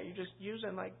doing that? You're just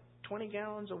using like 20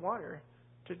 gallons of water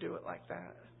to do it like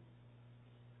that.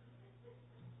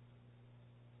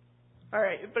 All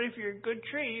right, but if you're a good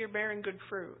tree, you're bearing good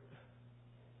fruit.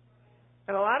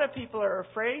 And a lot of people are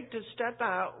afraid to step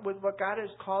out with what God has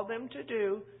called them to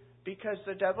do because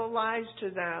the devil lies to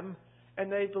them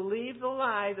and they believe the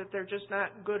lie that they're just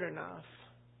not good enough.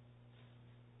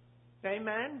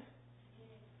 Amen?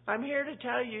 I'm here to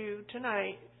tell you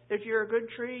tonight, if you're a good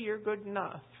tree, you're good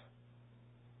enough.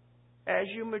 As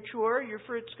you mature, your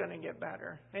fruit's going to get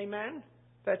better. Amen?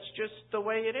 That's just the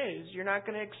way it is. You're not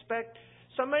going to expect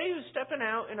somebody who's stepping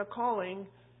out in a calling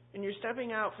and you're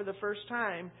stepping out for the first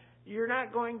time, you're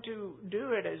not going to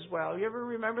do it as well. You ever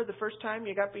remember the first time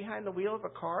you got behind the wheel of a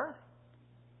car?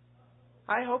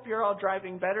 I hope you're all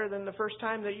driving better than the first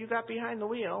time that you got behind the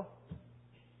wheel.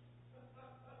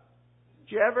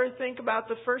 Did you ever think about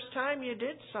the first time you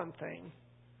did something?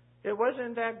 It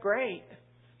wasn't that great.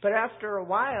 But after a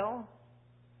while,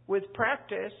 with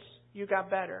practice, you got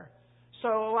better. So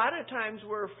a lot of times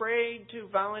we're afraid to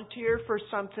volunteer for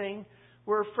something.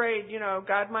 We're afraid,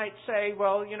 God might say,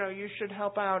 well, you should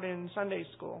help out in Sunday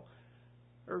school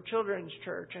or children's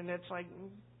church. And it's like,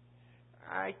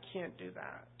 I can't do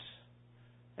that.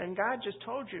 And God just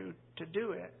told you to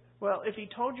do it. Well, if He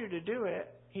told you to do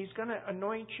it, He's going to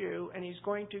anoint you and He's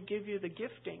going to give you the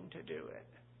gifting to do it.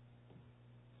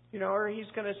 Or He's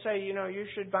going to say, you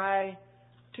should buy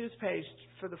toothpaste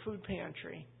for the food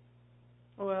pantry.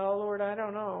 Well, Lord, I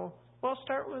don't know. Well,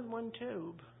 start with one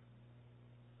tube.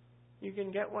 You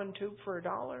can get one tube for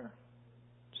 $1.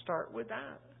 Start with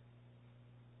that.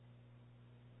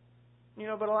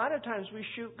 But a lot of times we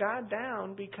shoot God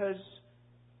down because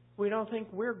we don't think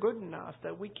we're good enough,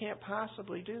 that we can't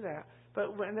possibly do that.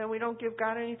 And then we don't give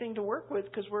God anything to work with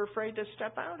because we're afraid to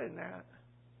step out in that.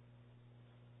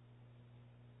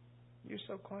 You're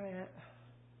so quiet.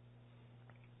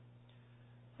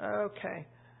 Okay.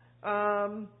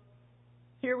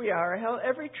 Here we are.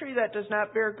 Every tree that does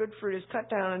not bear good fruit is cut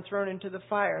down and thrown into the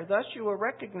fire. Thus you will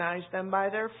recognize them by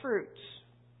their fruits.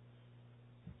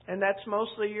 And that's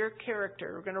mostly your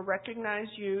character. We're going to recognize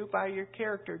you by your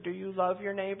character. Do you love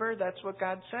your neighbor? That's what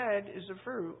God said is a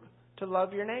fruit, to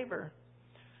love your neighbor.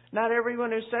 Not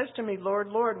everyone who says to me, Lord,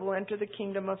 Lord, will enter the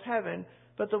kingdom of heaven,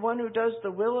 but the one who does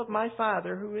the will of my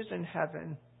Father who is in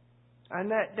heaven. On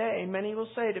that day, many will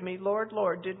say to me, Lord,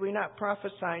 Lord, did we not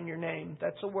prophesy in your name?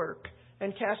 That's a work.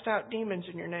 And cast out demons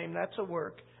in your name? That's a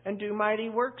work. And do mighty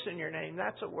works in your name?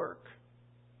 That's a work.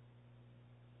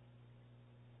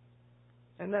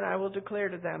 And then I will declare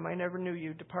to them, I never knew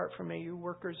you. Depart from me, you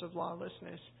workers of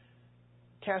lawlessness.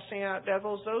 Casting out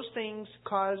devils, those things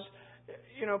cause,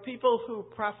 people who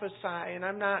prophesy, and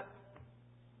I'm not,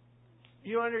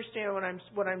 you understand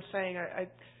what I'm saying.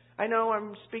 I know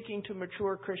I'm speaking to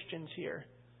mature Christians here.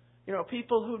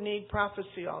 People who need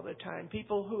prophecy all the time.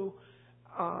 People who,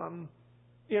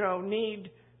 need,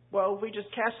 we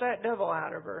just cast that devil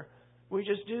out of her. We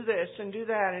just do this and do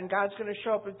that, and God's going to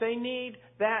show up. But they need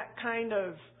that kind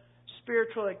of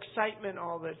spiritual excitement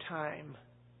all the time.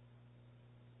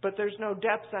 But there's no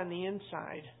depth on the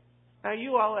inside. Now,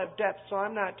 you all have depth, so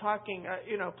I'm not talking,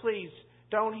 please,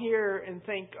 don't hear and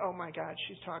think, oh my God,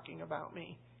 she's talking about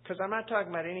me. Because I'm not talking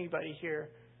about anybody here,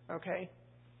 okay?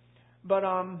 But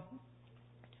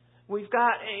we've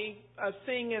got a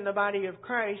thing in the body of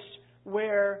Christ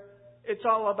where it's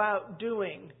all about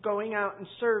doing, going out and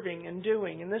serving and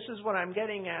doing. And this is what I'm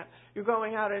getting at. You're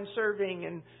going out and serving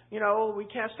and, we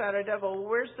cast out a devil.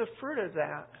 Where's the fruit of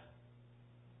that?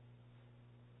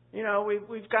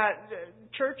 We've got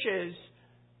churches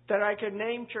that I could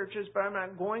name churches, but I'm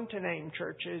not going to name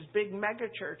churches, big mega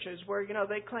churches where,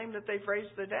 they claim that they've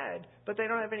raised the dead, but they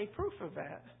don't have any proof of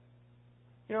that.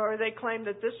 Or they claim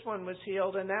that this one was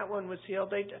healed and that one was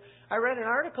healed. I read an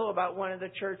article about one of the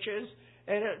churches,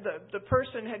 and the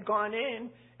person had gone in,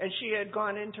 and she had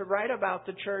gone in to write about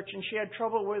the church, and she had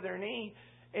trouble with her knee,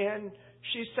 and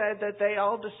she said that they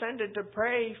all descended to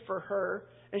pray for her,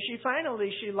 and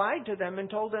she lied to them and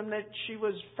told them that she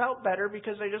felt better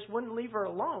because they just wouldn't leave her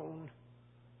alone.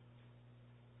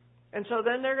 And so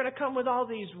then they're going to come with all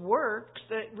these works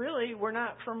that really were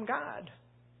not from God.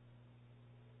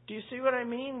 Do you see what I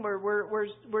mean?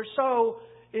 We're so,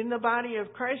 in the body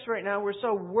of Christ right now, we're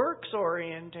so works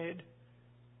oriented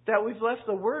that we've left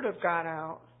the Word of God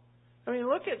out. I mean,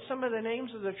 look at some of the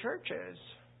names of the churches.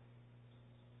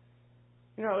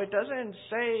 It doesn't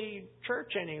say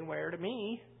church anywhere to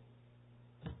me.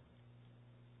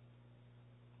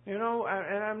 And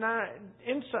I'm not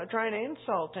trying to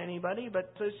insult anybody,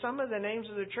 but some of the names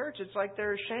of the church, it's like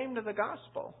they're ashamed of the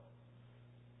gospel.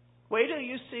 Wait till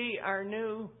you see our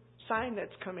new sign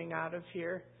that's coming out of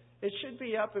here. It should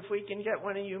be up if we can get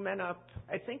one of you men up.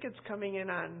 I think it's coming in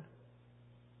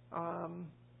on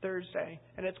Thursday.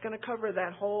 And it's going to cover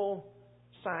that whole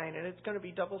sign, and it's going to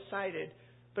be double-sided.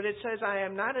 But it says, I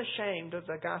am not ashamed of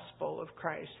the gospel of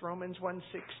Christ, Romans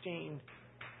 1:16.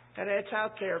 And it's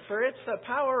out there, for it's the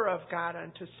power of God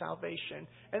unto salvation.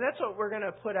 And that's what we're going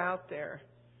to put out there.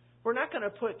 We're not going to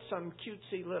put some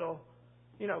cutesy little,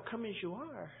 come as you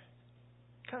are.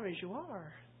 Come as you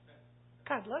are.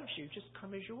 God loves you, just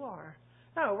come as you are.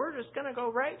 No, we're just going to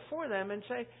go right for them and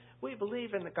say, we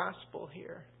believe in the gospel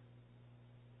here.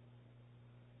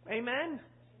 Amen?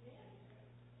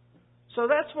 So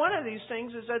that's one of these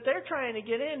things, is that they're trying to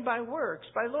get in by works.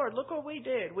 By, Lord, look what we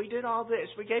did. We did all this.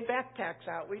 We gave backpacks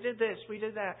out. We did this. We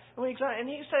did that. And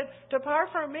he said, depart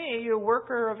from me, you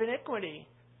worker of iniquity.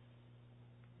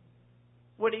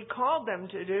 What he called them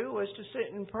to do was to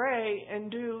sit and pray and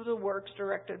do the works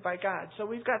directed by God. So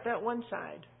we've got that one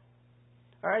side.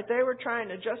 All right, they were trying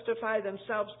to justify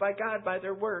themselves by God by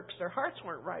their works. Their hearts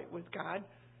weren't right with God.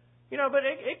 But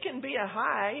it can be a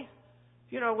high.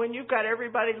 When you've got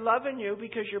everybody loving you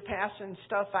because you're passing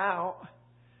stuff out.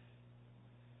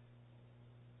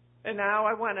 And now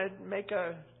I want to make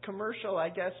a commercial, I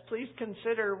guess. Please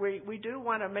consider, we do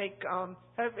want to make,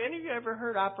 have any of you ever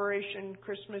heard Operation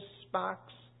Christmas Box?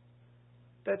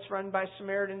 That's run by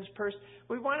Samaritan's Purse.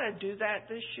 We want to do that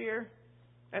this year.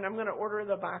 And I'm going to order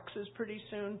the boxes pretty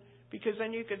soon, because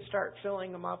then you could start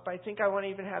filling them up. I think I want to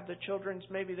even have the children's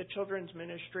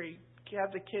ministry,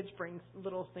 have the kids bring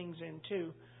little things in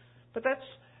too. But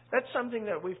that's something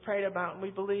that we've prayed about, and we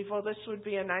believe, this would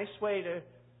be a nice way to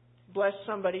bless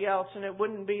somebody else, and it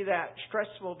wouldn't be that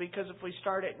stressful, because if we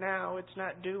start it now, it's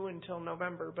not due until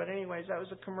November. But anyways, that was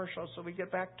a commercial, so we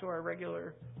get back to our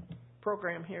regular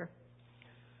program here.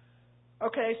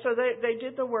 Okay, so they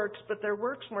did the works, but their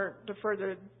works weren't to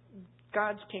further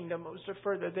God's kingdom. It was to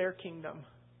further their kingdom.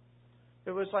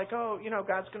 It was like,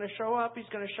 God's going to show up. He's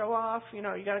going to show off. You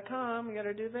got to come. You got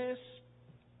to do this.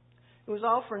 It was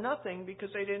all for nothing, because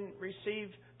they didn't receive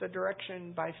the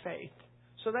direction by faith.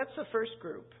 So that's the first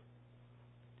group.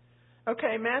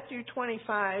 Okay, Matthew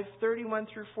 25:31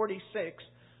 through 46.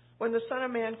 When the Son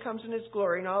of Man comes in his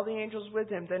glory and all the angels with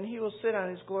him, then he will sit on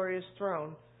his glorious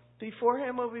throne. Before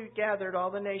him will be gathered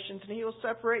all the nations, and he will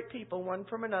separate people one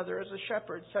from another, as a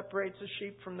shepherd separates the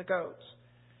sheep from the goats.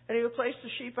 And he will place the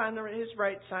sheep on his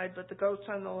right side, but the goats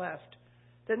on the left.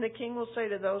 Then the king will say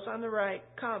to those on the right,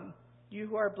 come, you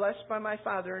who are blessed by my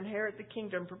Father, inherit the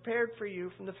kingdom prepared for you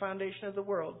from the foundation of the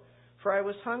world. For I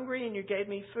was hungry, and you gave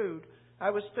me food. I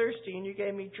was thirsty, and you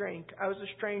gave me drink. I was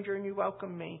a stranger, and you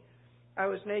welcomed me. I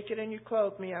was naked, and you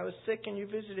clothed me. I was sick, and you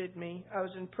visited me. I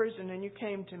was in prison, and you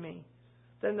came to me.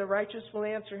 Then the righteous will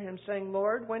answer him, saying,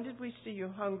 Lord, when did we see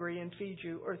you hungry and feed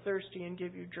you, or thirsty and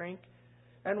give you drink?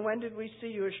 And when did we see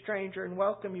you a stranger and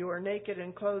welcome you, or naked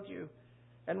and clothe you?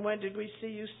 And when did we see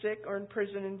you sick or in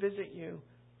prison and visit you?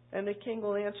 And the king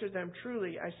will answer them,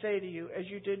 truly, I say to you, as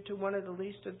you did to one of the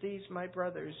least of these, my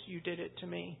brothers, you did it to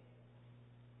me.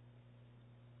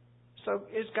 So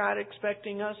is God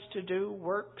expecting us to do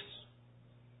works?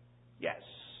 Yes.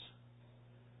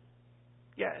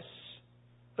 Yes.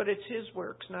 But it's His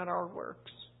works, not our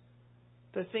works.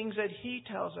 The things that He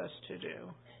tells us to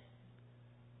do.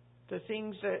 The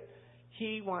things that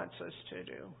He wants us to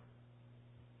do.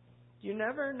 You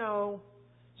never know.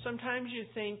 Sometimes you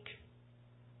think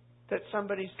that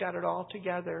somebody's got it all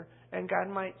together, and God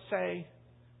might say,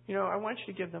 I want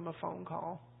you to give them a phone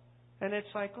call. And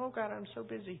it's like, oh God, I'm so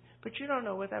busy. But you don't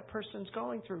know what that person's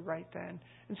going through right then.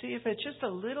 And see, if it's just a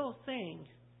little thing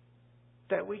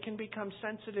that we can become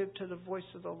sensitive to the voice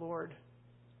of the Lord,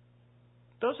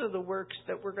 those are the works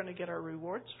that we're going to get our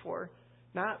rewards for.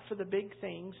 Not for the big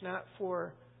things, not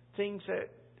for things that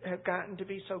have gotten to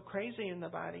be so crazy in the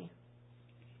body.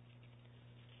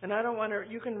 And I don't want to,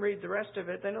 you can read the rest of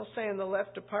it. Then He'll say on the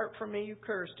left, depart from me, you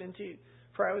cursed,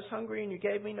 for I was hungry and you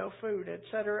gave me no food,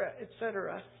 etc.,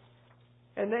 etc.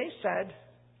 And they said,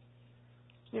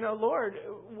 Lord,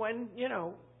 when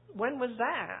was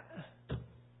that?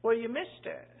 Well, you missed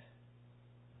it.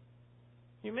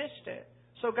 You missed it.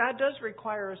 So God does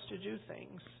require us to do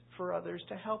things for others,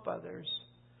 to help others.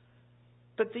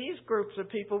 But these groups of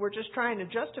people were just trying to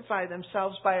justify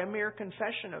themselves by a mere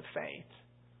confession of faith.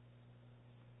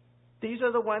 These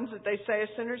are the ones that they say a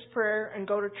sinner's prayer and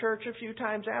go to church a few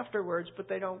times afterwards, but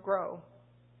they don't grow.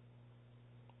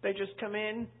 They just come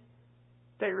in,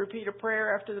 they repeat a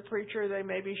prayer after the preacher, they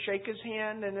maybe shake his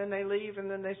hand, and then they leave, and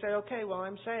then they say, okay, well,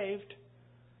 I'm saved.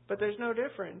 But there's no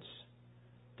difference.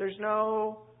 There's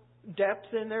no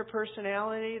depth in their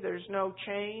personality. There's no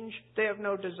change. They have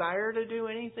no desire to do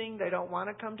anything. They don't want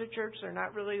to come to church. They're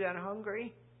not really that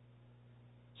hungry.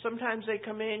 Sometimes they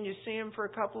come in, you see them for a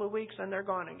couple of weeks, and they're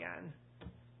gone again.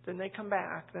 Then they come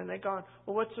back. Then they're gone.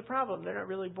 Well, what's the problem? They're not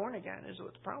really born again, is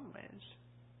what the problem is.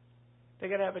 They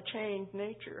got to have a changed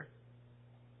nature.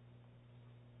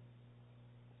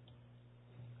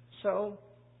 So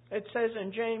it says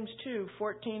in James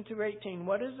 2:14-18,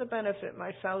 what is the benefit,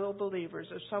 my fellow believers,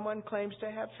 if someone claims to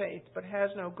have faith but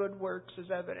has no good works as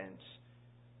evidence?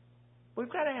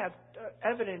 We've got to have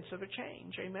evidence of a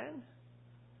change. Amen?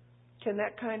 Can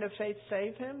that kind of faith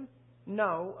save him?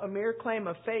 No, a mere claim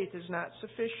of faith is not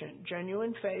sufficient.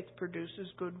 Genuine faith produces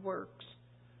good works.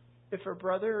 If a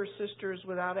brother or sister is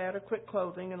without adequate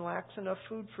clothing and lacks enough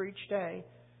food for each day,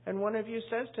 and one of you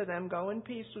says to them, go in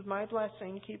peace with my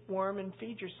blessing, keep warm and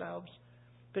feed yourselves,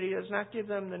 but he does not give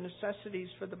them the necessities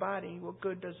for the body, what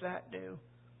good does that do?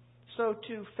 So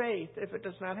too, faith, if it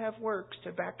does not have works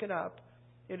to back it up,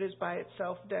 it is by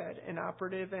itself dead,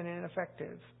 inoperative and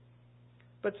ineffective.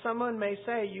 But someone may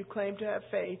say, you claim to have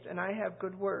faith, and I have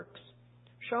good works.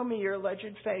 Show me your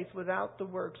alleged faith without the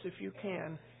works if you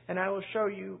can, and I will show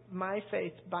you my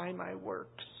faith by my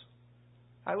works.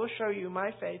 I will show you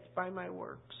my faith by my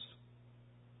works.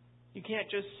 You can't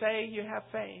just say you have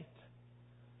faith.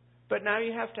 But now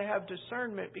you have to have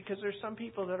discernment, because there's some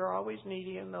people that are always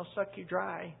needy and they'll suck you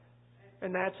dry.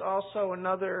 And that's also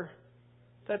another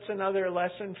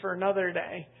lesson for another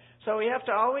day. So we have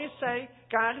to always say,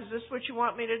 God, is this what you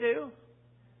want me to do?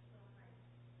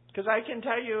 Because I can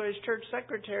tell you as church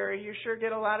secretary, you sure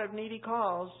get a lot of needy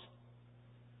calls.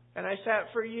 And I sat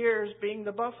for years being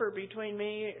the buffer between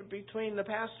the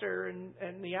pastor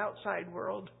and the outside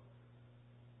world.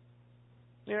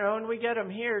 And we get them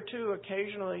here too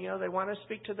occasionally. They want to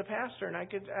speak to the pastor, and I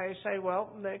say,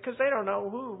 well, because they don't know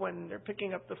who, when they're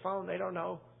picking up the phone, they don't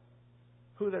know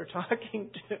who they're talking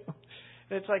to.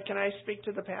 And it's like, can I speak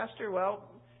to the pastor? Well,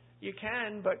 you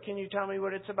can, but can you tell me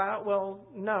what it's about? Well,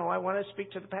 no, I want to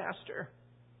speak to the pastor.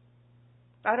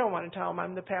 I don't want to tell him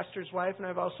I'm the pastor's wife, and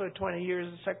I've also had 20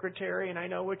 years as secretary, and I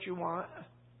know what you want.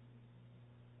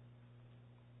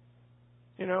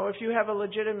 If you have a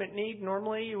legitimate need,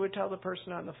 normally you would tell the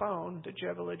person on the phone that you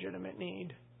have a legitimate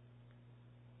need.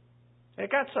 It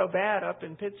got so bad up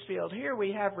in Pittsfield. Here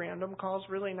we have random calls,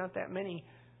 really not that many.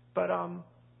 But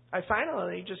I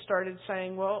finally just started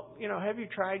saying, well, have you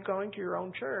tried going to your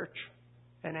own church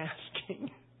and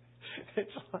asking?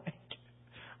 It's like,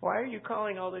 why are you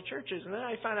calling all the churches? And then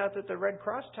I found out that the Red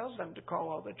Cross tells them to call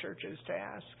all the churches to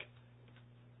ask.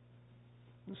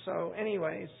 And so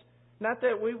anyways, not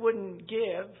that we wouldn't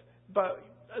give, but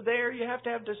there you have to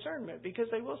have discernment, because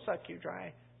they will suck you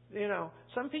dry.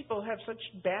 Some people have such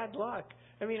bad luck.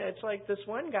 I mean, it's like this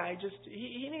one guy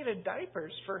he needed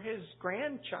diapers for his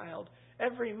grandchild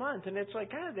every month. And it's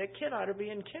like, God, that kid ought to be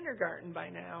in kindergarten by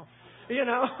now.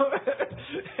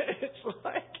 It's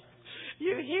like,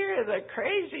 you hear the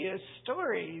craziest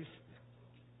stories.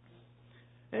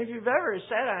 And if you've ever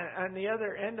sat on the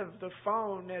other end of the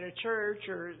phone at a church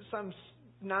or some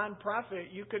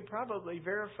nonprofit, you could probably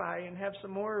verify and have some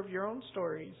more of your own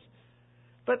stories.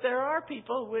 But there are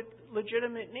people with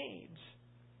legitimate needs.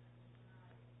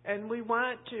 And we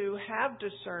want to have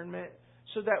discernment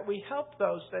so that we help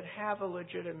those that have a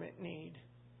legitimate need.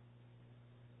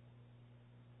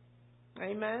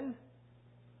 Amen?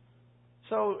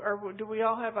 So, do we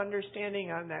all have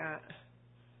understanding on that?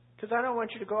 Because I don't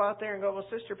want you to go out there and go, well,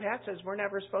 Sister Pat says we're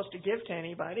never supposed to give to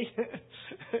anybody.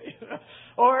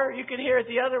 Or you could hear it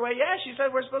the other way. Yeah, she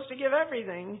said we're supposed to give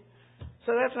everything.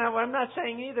 So that's not what I'm not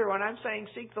saying either one. I'm saying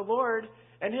seek the Lord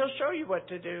and He'll show you what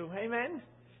to do. Amen?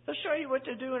 He'll show you what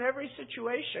to do in every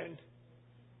situation.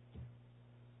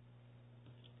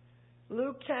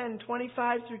 Luke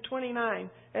 10:25-29.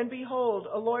 And behold,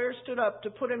 a lawyer stood up to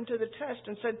put him to the test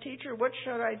and said, Teacher, what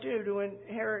should I do to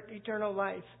inherit eternal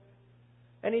life?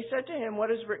 And he said to him, What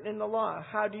is written in the law?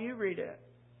 How do you read it?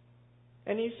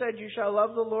 And he said, You shall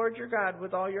love the Lord your God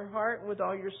with all your heart, with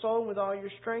all your soul, with all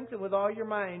your strength, and with all your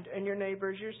mind, and your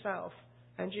neighbor as yourself.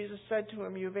 And Jesus said to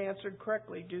him, You've answered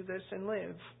correctly. Do this and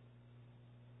live.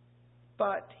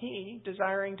 But he,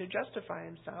 desiring to justify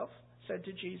himself, said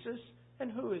to Jesus,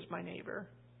 And who is my neighbor?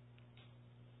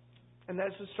 And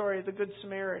that's the story of the Good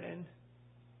Samaritan.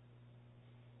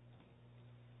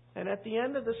 And at the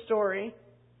end of the story,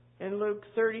 in Luke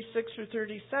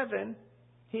 36-37,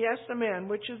 he asked the man,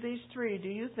 Which of these three do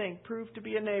you think proved to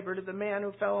be a neighbor to the man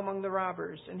who fell among the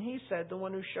robbers? And he said, The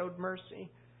one who showed mercy.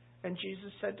 And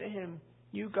Jesus said to him,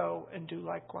 You go and do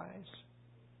likewise.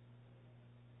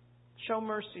 Show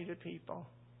mercy to people.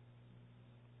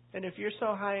 And if you're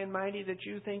so high and mighty that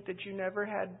you think that you never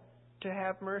had to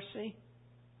have mercy,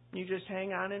 you just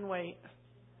hang on and wait.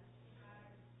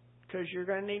 Because you're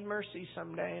going to need mercy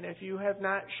someday. And if you have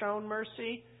not shown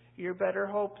mercy, you better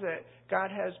hope that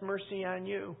God has mercy on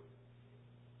you.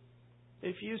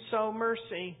 If you sow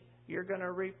mercy, you're going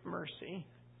to reap mercy.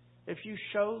 If you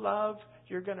show love,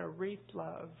 you're going to reap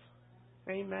love.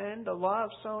 Amen. The law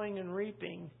of sowing and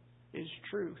reaping is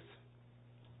truth.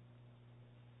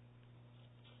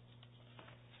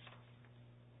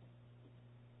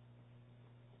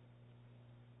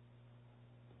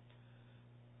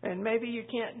 And maybe you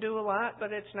can't do a lot,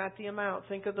 but it's not the amount.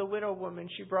 Think of the widow woman.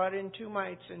 She brought in 2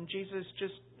 mites, and Jesus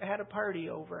just had a party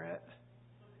over it.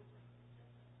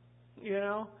 You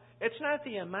know? It's not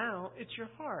the amount, it's your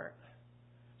heart.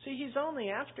 See, He's only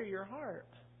after your heart.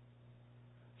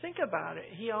 Think about it.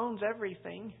 He owns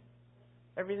everything.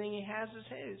 Everything He has is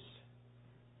His.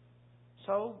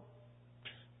 So,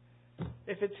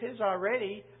 if it's His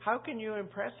already, how can you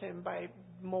impress Him by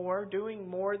doing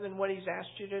more than what He's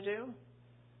asked you to do?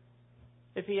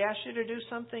 If He asks you to do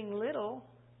something little,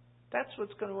 that's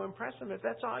what's going to impress Him, if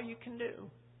that's all you can do.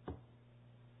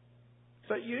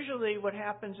 But usually what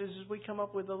happens is we come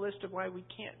up with a list of why we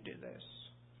can't do this.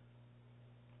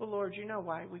 Well, Lord, you know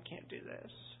why we can't do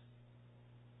this.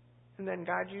 And then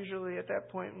God usually at that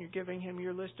point, when you're giving Him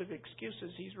your list of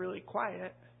excuses, He's really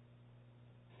quiet.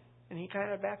 And He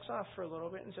kind of backs off for a little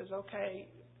bit and says, okay,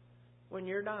 when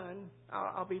you're done,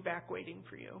 I'll be back waiting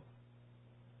for you.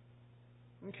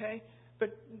 Okay?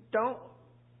 But don't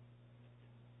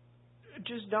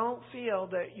feel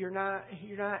that you're not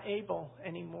able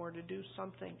anymore to do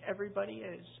something. Everybody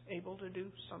is able to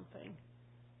do something.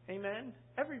 Amen?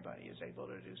 Everybody is able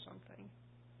to do something.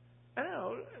 I don't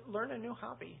know, learn a new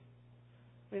hobby.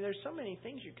 I mean, there's so many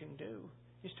things you can do.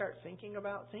 You start thinking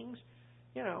about things.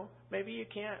 You know, maybe you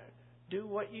can't do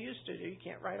what you used to do. You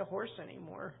can't ride a horse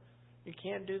anymore. You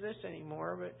can't do this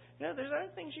anymore. But, you know, there's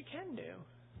other things you can do.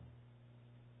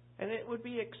 And it would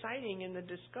be exciting in the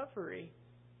discovery.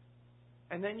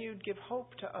 And then you'd give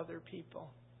hope to other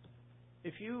people.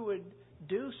 If you would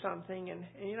do something and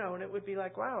it would be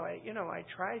like, wow, I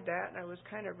tried that and I was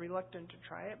kind of reluctant to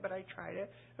try it, but I tried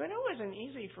it. I mean, it wasn't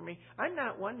easy for me. I'm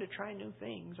not one to try new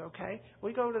things, okay?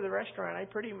 We go to the restaurant. I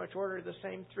pretty much order the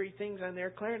same 3 things on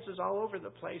there. Clarence is all over the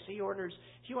place. He wants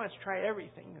to try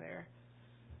everything there.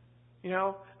 You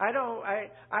know,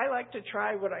 I like to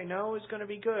try what I know is going to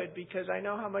be good because I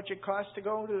know how much it costs to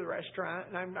go to the restaurant,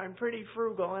 and I'm pretty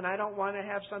frugal, and I don't want to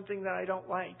have something that I don't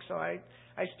like. So I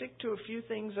stick to a few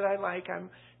things that I like.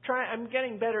 I'm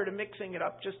getting better to mixing it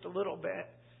up just a little bit.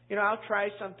 You know, I'll try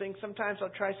something. Sometimes I'll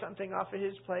try something off of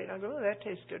his plate, and I'll go, oh, that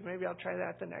tastes good. Maybe I'll try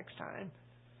that the next time.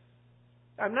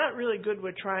 I'm not really good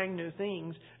with trying new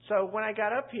things. So when I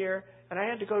got up here and I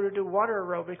had to go to do water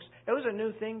aerobics, it was a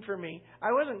new thing for me.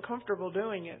 I wasn't comfortable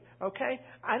doing it, okay?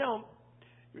 I don't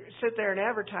sit there and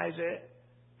advertise it,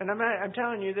 and I'm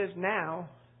telling you this now,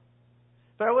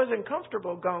 but I wasn't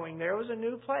comfortable going there. It was a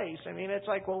new place. I mean, it's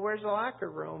like, well, where's the locker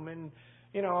room? And,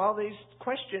 you know, all these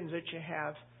questions that you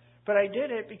have. But I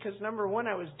did it because, number one,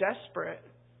 I was desperate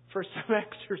for some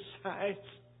exercise.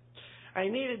 I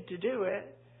needed to do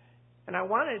it. And I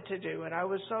wanted to do it. I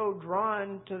was so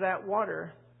drawn to that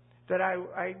water. that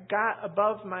I got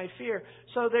above my fear.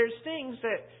 So there's things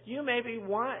that you maybe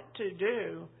want to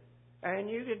do, and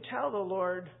you could tell the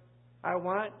Lord, I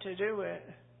want to do it,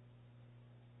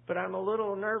 but I'm a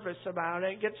little nervous about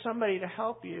it. Get somebody to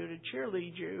help you, to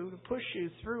cheerlead you, to push you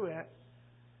through it.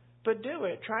 But do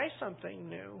it. Try something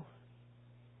new.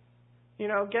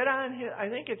 Get on, I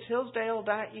think it's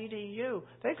hillsdale.edu.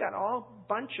 They've got all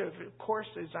bunch of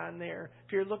courses on there.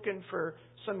 If you're looking for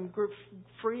some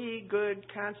free, good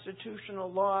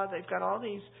constitutional law, they've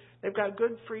got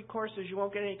good free courses. You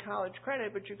won't get any college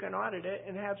credit, but you can audit it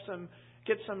and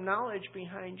get some knowledge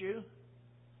behind you.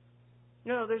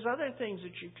 There's other things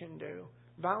that you can do.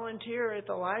 Volunteer at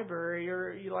the library,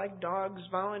 or you like dogs,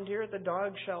 volunteer at the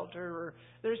dog shelter. Or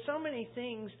there's so many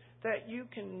things that you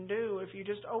can do if you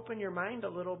just open your mind a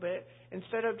little bit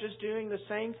instead of just doing the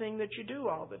same thing that you do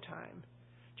all the time.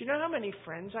 Do you know how many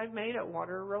friends I've made at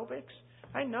water aerobics?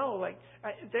 I know,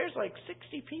 there's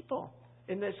 60 people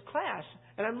in this class,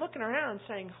 and I'm looking around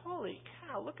saying, holy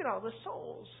cow, look at all the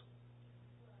souls.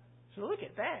 So look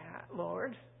at that,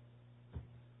 Lord.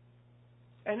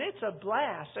 And it's a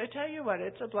blast. I tell you what,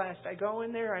 it's a blast. I go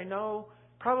in there, I know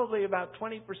probably about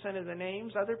 20% of the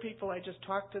names. Other people, I just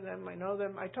talk to them. I know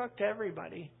them. I talk to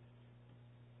everybody.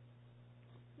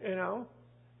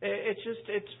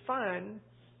 It's fun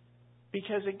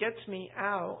because it gets me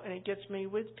out and it gets me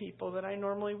with people that I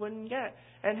normally wouldn't get.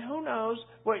 And who knows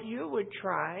what you would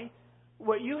try,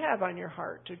 what you have on your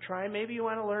heart to try. Maybe you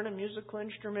want to learn a musical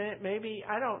instrument. Maybe,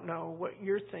 I don't know what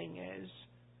your thing is.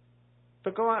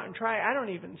 But go out and try. I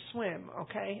don't even swim,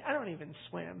 okay? I don't even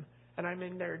swim. And I'm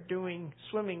in there doing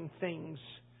swimming things.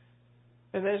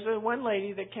 And there's one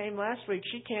lady that came last week.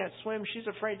 She can't swim. She's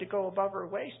afraid to go above her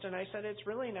waist. And I said, it's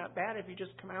really not bad if you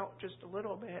just come out just a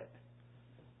little bit.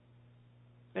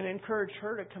 And encourage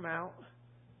her to come out.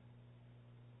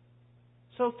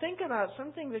 So think about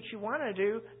something that you want to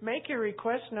do. Make your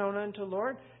request known unto the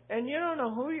Lord. And you don't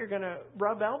know who you're going to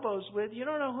rub elbows with. You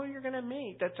don't know who you're going to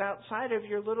meet that's outside of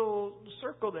your little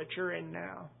circle that you're in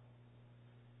now.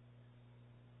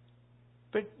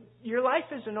 But your life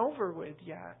isn't over with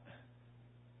yet.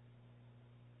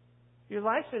 Your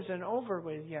life isn't over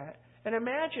with yet. And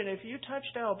imagine if you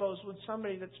touched elbows with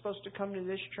somebody that's supposed to come to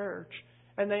this church,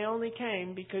 and they only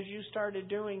came because you started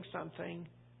doing something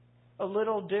a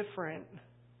little different.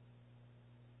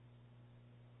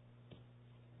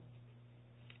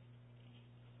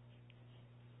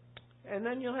 And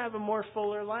then you'll have a more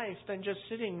fuller life than just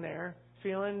sitting there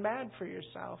feeling bad for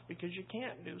yourself because you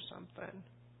can't do something.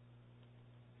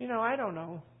 I don't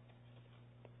know.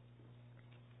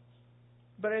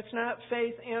 But it's not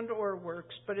faith and or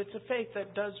works, but it's a faith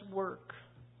that does work.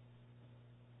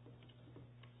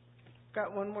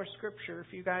 Got one more scripture,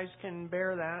 if you guys can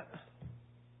bear that.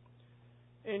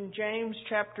 In James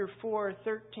chapter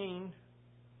 4:13.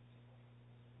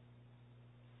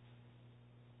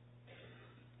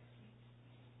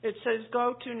 It says,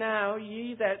 go to now,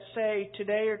 ye that say,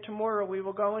 today or tomorrow we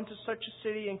will go into such a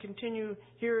city and continue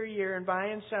here a year and buy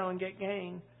and sell and get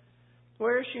gain.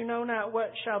 Whereas you know not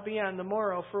what shall be on the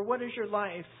morrow, for what is your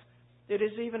life? It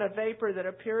is even a vapor that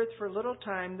appeareth for a little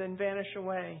time, then vanish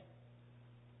away.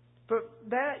 But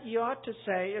that ye ought to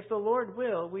say, if the Lord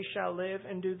will, we shall live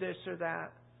and do this or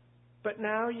that. But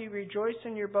now ye rejoice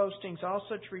in your boastings, all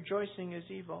such rejoicing is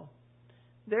evil.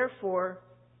 Therefore,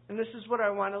 and this is what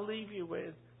I want to leave you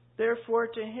with, therefore,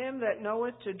 to him that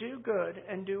knoweth to do good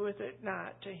and doeth it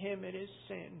not, to him it is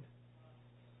sin.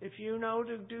 If you know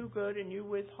to do good and you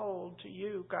withhold, to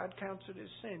you, God counts it as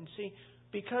sin. See,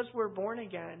 because we're born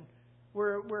again,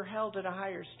 we're held at a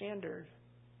higher standard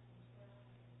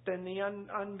than the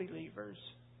unbelievers.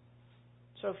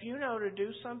 So if you know to do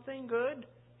something good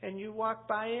and you walk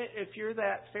by it, if you're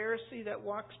that Pharisee that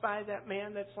walks by that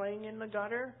man that's laying in the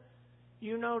gutter,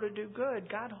 you know to do good,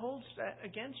 God holds that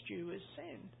against you as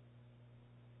sin.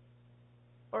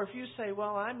 Or if you say,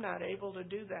 well, I'm not able to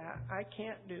do that, I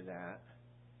can't do that,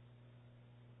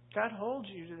 God holds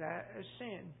you to that as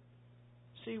sin.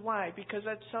 See why? Because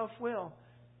that's self-will.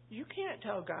 You can't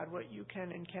tell God what you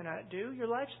can and cannot do. Your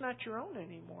life's not your own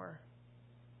anymore.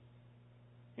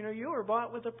 You were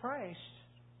bought with a price.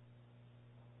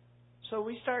 So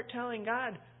we start telling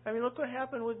God, look what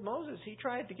happened with Moses. He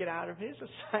tried to get out of his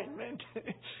assignment.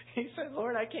 He said,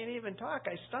 Lord, I can't even talk.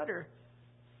 I stutter.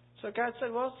 So God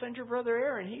said, well, send your brother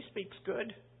Aaron. He speaks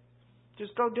good.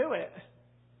 Just go do it.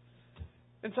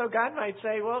 And so God might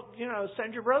say, well,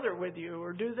 send your brother with you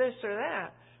or do this or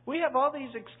that. We have all these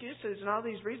excuses and all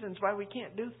these reasons why we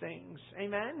can't do things.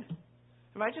 Amen?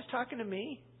 Am I just talking to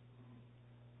me?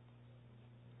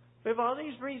 We have all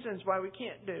these reasons why we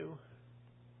can't do.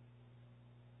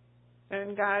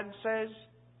 And God says,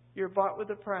 You're bought with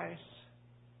a price.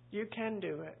 You can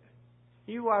do it.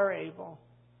 You are able.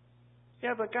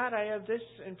 Yeah, but God, I have this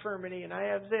infirmity and I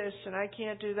have this and I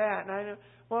can't do that. And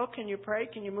well, can you pray?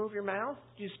 Can you move your mouth?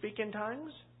 Do you speak in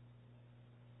tongues?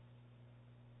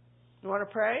 You want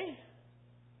to pray?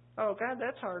 Oh, God,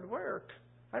 that's hard work.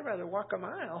 I'd rather walk a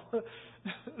mile.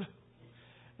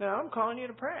 No, I'm calling you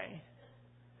to pray.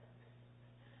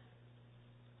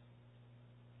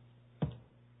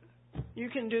 You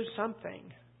can do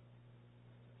something.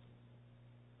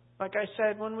 Like I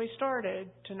said when we started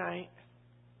tonight,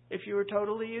 if you were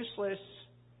totally useless,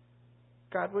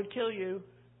 God would kill you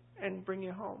and bring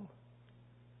you home.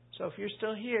 So if you're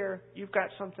still here, you've got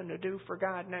something to do for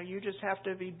God. Now you just have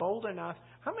to be bold enough.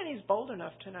 How many is bold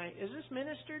enough tonight? Is this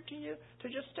ministered to you to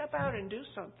just step out and do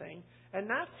something and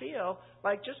not feel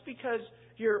like just because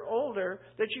you're older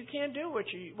that you can't do what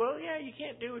you... Well, yeah, you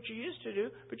can't do what you used to do,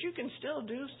 but you can still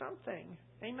do something.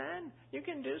 Amen? You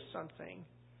can do something.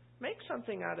 Make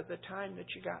something out of the time that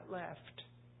you got left.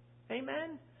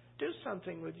 Amen? Do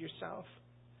something with yourself.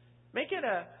 Make it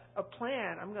a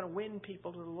plan. I'm going to win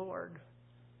people to the Lord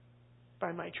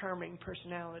by my charming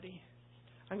personality.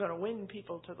 I'm going to win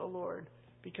people to the Lord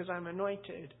because I'm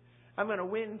anointed. I'm going to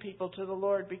win people to the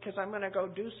Lord because I'm going to go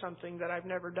do something that I've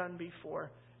never done before.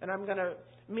 And I'm going to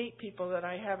meet people that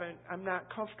I'm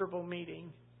not comfortable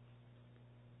meeting.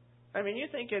 I mean, you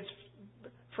think it's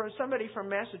for somebody from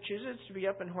Massachusetts to be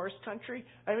up in horse country?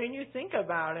 I mean, you think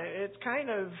about it. It's kind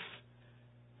of,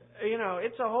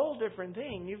 it's a whole different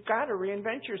thing. You've got to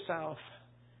reinvent yourself.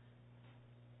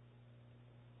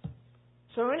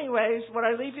 So anyways, what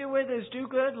I leave you with is do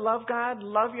good, love God,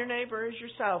 love your neighbor as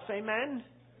yourself. Amen?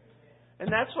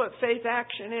 And that's what faith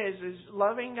action is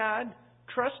loving God,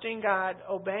 trusting God,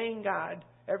 obeying God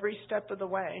every step of the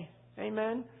way.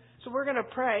 Amen? So we're going to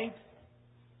pray.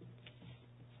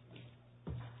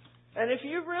 And if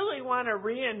you really want to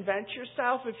reinvent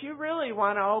yourself, if you really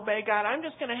want to obey God, I'm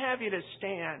just going to have you to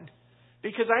stand.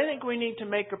 Because I think we need to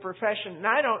make a profession. And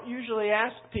I don't usually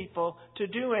ask people to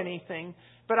do anything.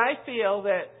 But I feel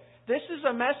that this is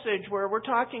a message where we're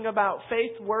talking about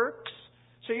faith works.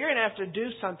 So you're going to have to do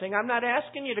something. I'm not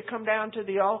asking you to come down to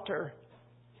the altar.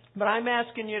 But I'm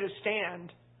asking you to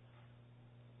stand.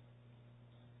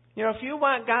 If you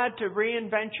want God to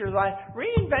reinvent your life,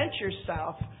 reinvent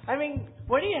yourself. I mean,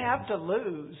 what do you have to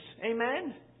lose?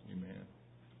 Amen? Amen.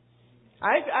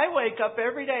 I wake up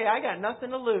every day. I got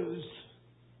nothing to lose.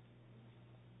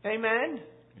 Amen?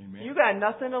 Amen. You got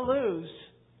nothing to lose.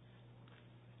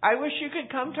 I wish you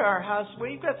could come to our house.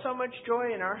 We've got so much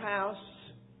joy in our house.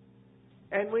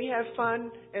 And we have fun.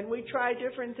 And we try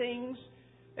different things.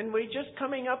 And we just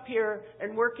coming up here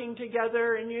and working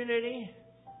together in unity.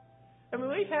 I mean,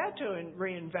 we've had to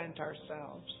reinvent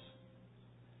ourselves.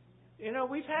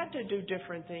 We've had to do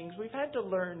different things. We've had to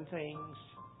learn things.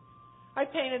 I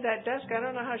painted that desk. I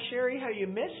don't know how you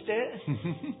missed it.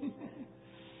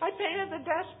 I painted the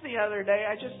desk the other day.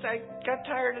 I got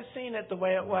tired of seeing it the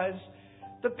way it was.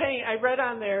 The paint, I read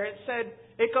on there, it said,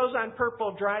 it goes on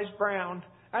purple, dries brown.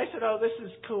 I said, oh, this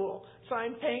is cool. So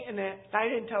I'm painting it. I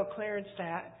didn't tell Clarence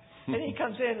that. And he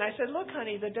comes in and I said, look,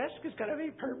 honey, the desk is going to be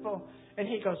purple. And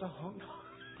he goes, oh, no.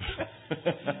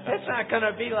 It's not going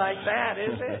to be like that,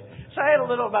 is it? So I had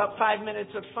about 5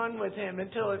 minutes of fun with him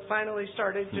until it finally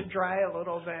started to dry a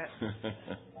little bit.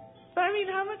 But I mean,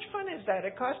 how much fun is that?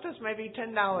 It cost us maybe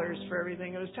 $10 for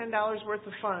everything. It was $10 worth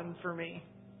of fun for me.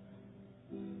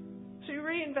 So you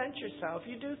reinvent yourself.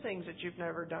 You do things that you've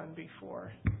never done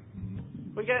before.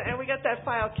 We got that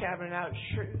file cabinet out.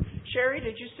 Sherry,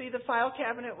 did you see the file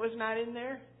cabinet was not in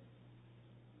there?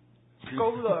 Go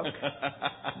look.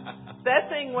 That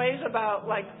thing weighs about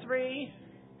 3.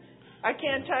 I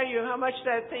can't tell you how much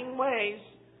that thing weighs,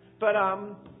 but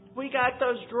we got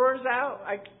those drawers out.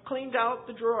 I cleaned out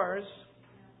the drawers,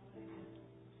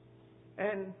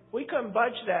 and we couldn't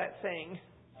budge that thing.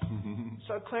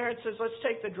 So Clarence says, let's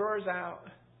take the drawers out.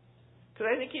 Because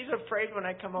I think he's afraid when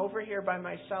I come over here by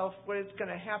myself what is going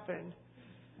to happen.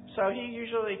 So he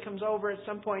usually comes over at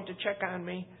some point to check on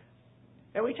me.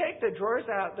 And we take the drawers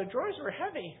out. The drawers were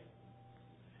heavy.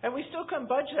 And we still couldn't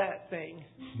budge that thing.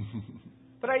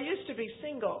 But I used to be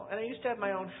single, and I used to have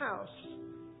my own house.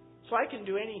 So I can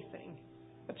do anything.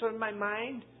 And so in my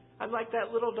mind, I'm like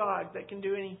that little dog that can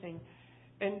do anything.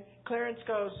 And Clarence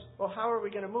goes, well, how are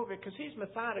we going to move it? Because he's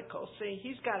methodical. See,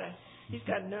 he's got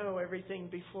to know everything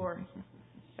before.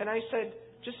 And I said,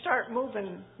 just start moving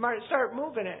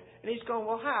it. And he's going,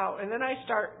 well, how? And then I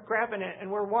start grabbing it, and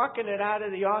we're walking it out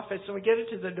of the office, and we get it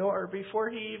to the door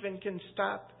before he even can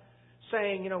stop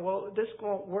saying, well, this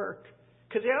won't work.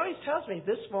 Because he always tells me,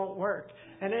 this won't work.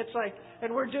 And it's like,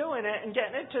 and we're doing it and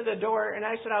getting it to the door. And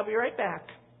I said, I'll be right back.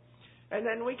 And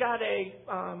then we got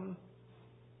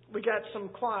some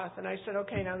cloth. And I said,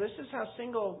 okay, now this is how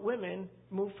single women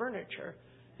move furniture.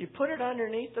 You put it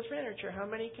underneath the furniture. How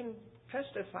many can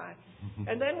testify?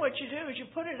 And then what you do is you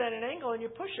put it at an angle and you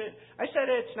push it. I said,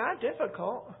 it's not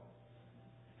difficult.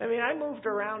 I mean, I moved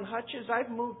around hutches. I've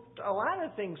moved a lot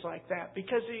of things like that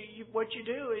because what you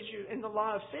do is in the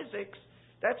law of physics,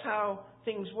 that's how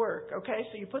things work. Okay,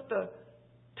 so you put the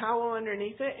towel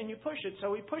underneath it and you push it. So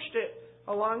we pushed it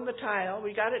along the tile.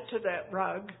 We got it to that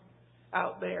rug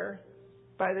out there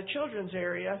by the children's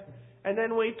area. And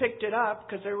then we picked it up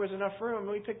because there was enough room.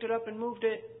 We picked it up and moved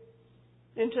it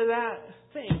into that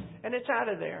thing. And it's out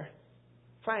of there,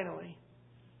 finally.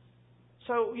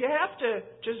 So you have to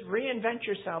just reinvent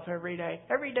yourself every day.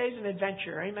 Every day is an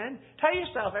adventure, amen? Tell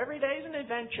yourself, every day is an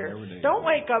adventure. Don't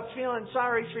wake up feeling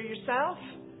sorry for yourself.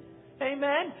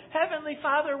 Amen? Heavenly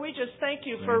Father, we just thank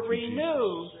you for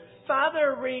renewal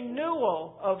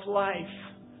of life.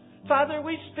 Father,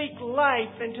 we speak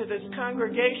life into this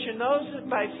congregation. Those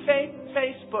by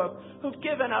Facebook who've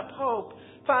given up hope.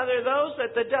 Father, those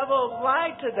that the devil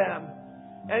lied to them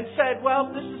and said, well,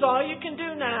 this is all you can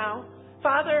do now.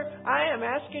 Father, I am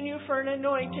asking you for an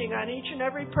anointing on each and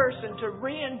every person to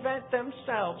reinvent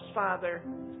themselves, Father.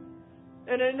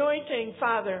 An anointing,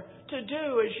 Father, to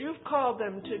do as you've called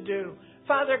them to do.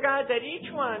 Father God, that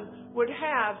each one would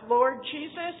have, Lord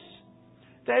Jesus,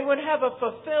 they would have a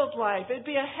fulfilled life. It'd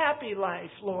be a happy life,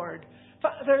 Lord.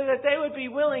 Father, that they would be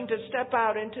willing to step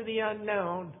out into the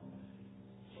unknown.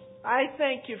 I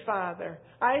thank you, Father.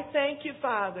 I thank you,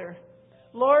 Father.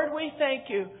 Lord, we thank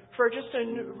you for just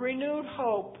a renewed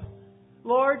hope.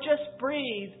 Lord, just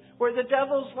breathe where the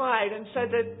devil's lied and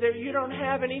said that you don't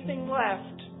have anything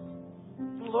left.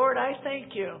 Lord, I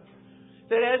thank you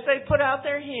that as they put out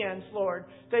their hands, Lord,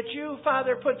 that you,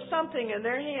 Father, put something in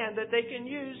their hand that they can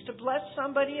use to bless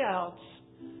somebody else.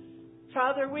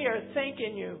 Father, we are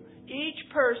thanking you. Each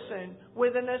person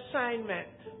with an assignment,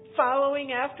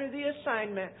 following after the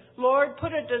assignment. Lord,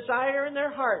 put a desire in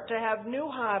their heart to have new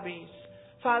hobbies.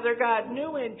 Father God,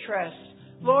 new interests.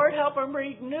 Lord, help them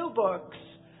read new books.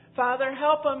 Father,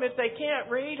 help them if they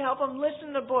can't read, help them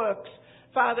listen to books.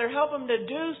 Father, help them to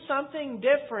do something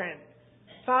different.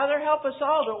 Father, help us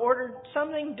all to order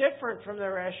something different from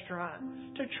the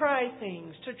restaurant, to try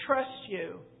things, to trust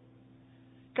you.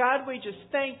 God, we just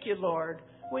thank you, Lord.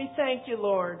 We thank you,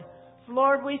 Lord.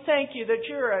 Lord, we thank you that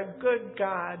you're a good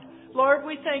God. Lord,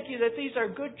 we thank you that these are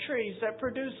good trees that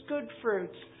produce good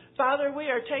fruits. Father, we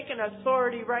are taking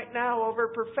authority right now over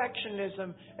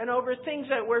perfectionism and over things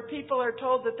where people are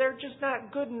told that they're just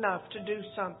not good enough to do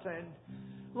something.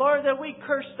 Lord, that we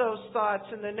curse those thoughts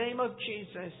in the name of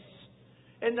Jesus.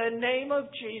 In the name of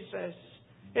Jesus.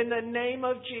 In the name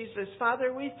of Jesus.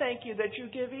 Father, we thank you that you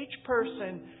give each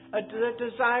person the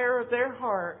desire of their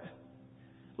heart.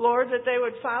 Lord, that they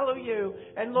would follow you.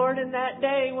 And Lord, in that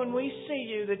day when we see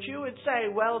you, that you would say,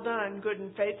 well done, good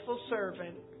and faithful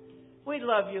servant. We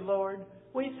love you, Lord.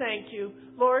 We thank you.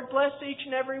 Lord, bless each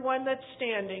and every one that's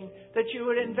standing, that you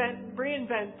would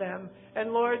reinvent them.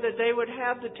 And Lord, that they would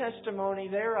have the testimony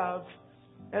thereof.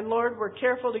 And Lord, we're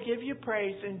careful to give you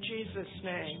praise in Jesus'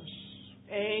 name.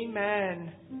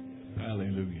 Amen.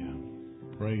 Hallelujah.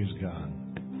 Praise God.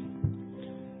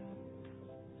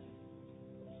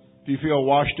 If you feel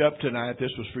washed up tonight,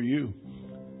 this was for you.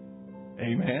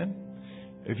 Amen.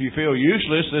 If you feel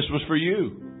useless, this was for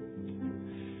you.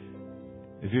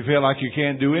 If you feel like you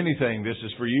can't do anything, this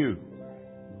is for you.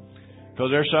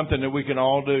 Because there's something that we can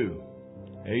all do.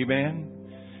 Amen.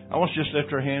 I want us to just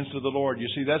lift our hands to the Lord. You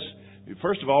see,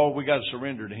 first of all, we got to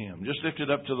surrender to Him. Just lift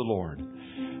it up to the Lord.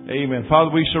 Amen.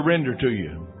 Father, we surrender to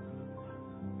you.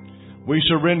 We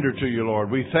surrender to you,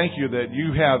 Lord. We thank you that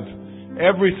you have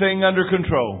everything under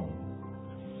control.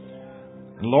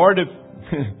 And Lord, if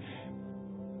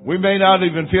we may not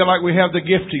even feel like we have the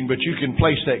gifting, but you can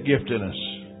place that gift in us.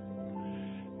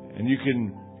 And you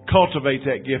can cultivate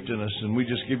that gift in us, and we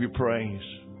just give you praise.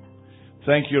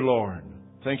 Thank you, Lord.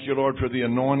 Thank you, Lord, for the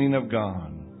anointing of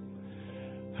God.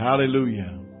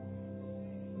 Hallelujah.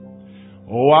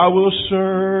 Oh, I will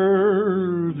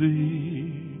serve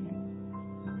thee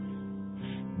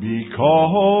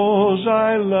because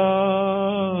I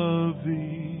love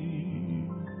thee.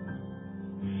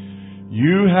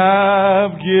 You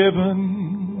have given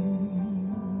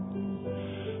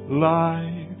life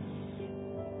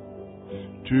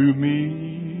to me.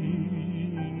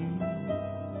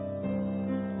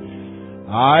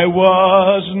 I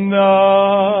was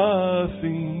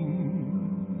nothing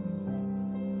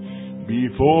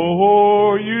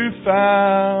before you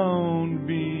found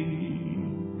me.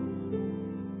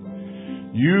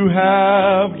 You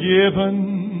have given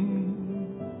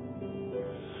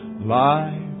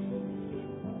life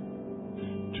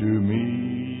to me.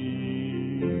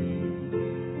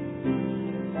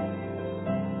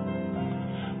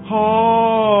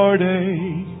 Heartaches,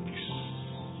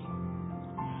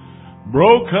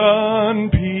 broken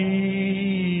pieces,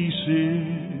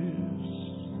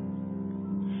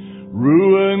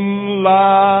 ruined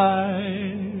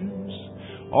lives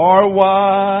are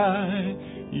why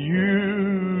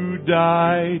you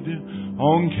died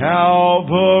on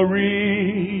Calvary.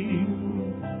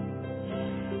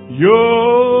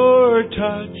 Your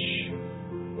touch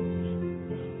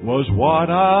was what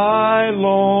I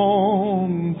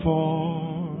longed for.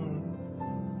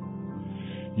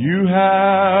 You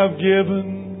have given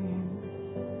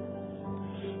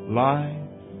life.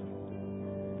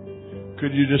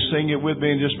 Could you just sing it with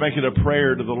me and just make it a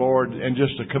prayer to the Lord and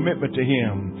just a commitment to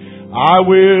Him? I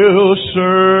will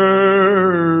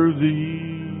serve Thee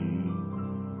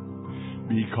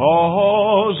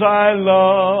because I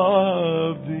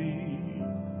love Thee.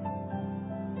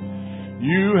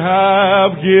 You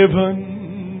have given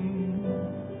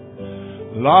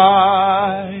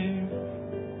life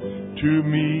to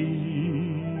me.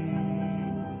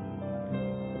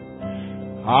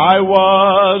 I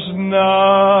was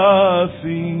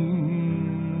nothing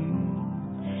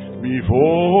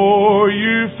before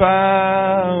you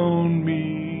found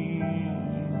me.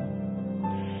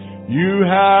 You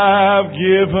have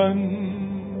given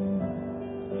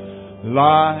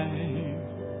life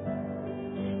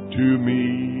to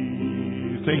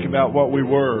me. Think about what we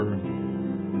were.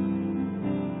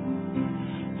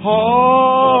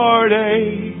 Heartaches,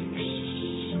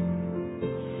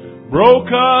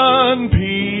 broken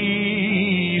pieces,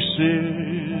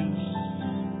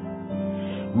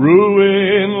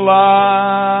 ruined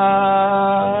lives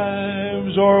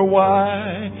are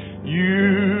why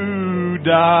you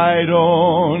died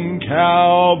on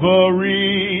Calvary.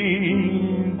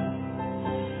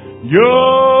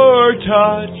 Your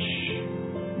touch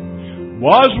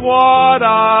was what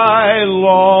I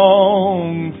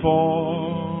longed for.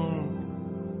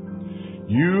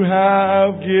 You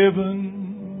have given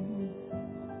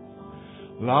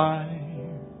life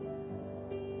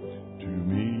to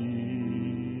me.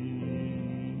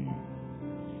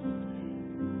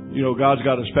 You know, God's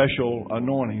got a special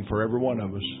anointing for every one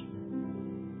of us.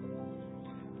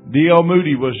 D.L.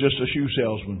 Moody was just a shoe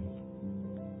salesman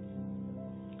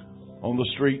on the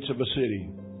streets of a city.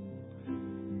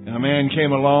 And a man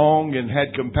came along and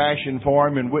had compassion for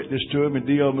him and witnessed to him, and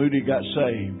D.L. Moody got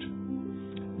saved.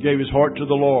 Gave his heart to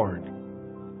the Lord.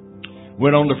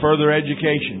 Went on to further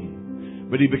education.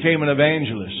 But he became an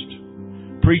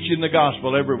evangelist, preaching the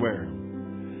gospel everywhere.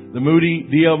 The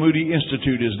D.L. Moody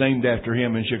Institute is named after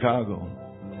him in Chicago.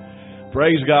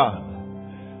 Praise God.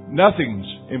 Nothing's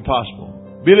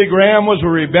impossible. Billy Graham was a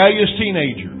rebellious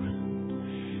teenager.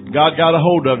 God got a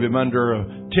hold of him under a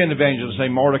tent evangelist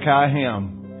named Mordecai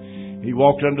Ham. He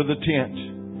walked under the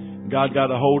tent. God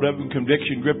got a hold of him.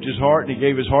 Conviction gripped his heart, and he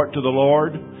gave his heart to the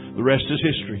Lord. The rest is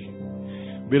history.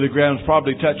 Billy Graham's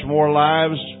probably touched more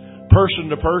lives, person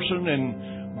to person, and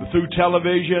through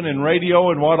television and radio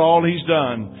and what all he's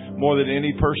done, more than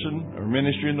any person or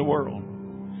ministry in the world.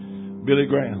 Billy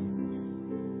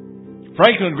Graham.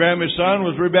 Franklin Graham, his son,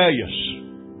 was rebellious,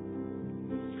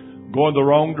 going the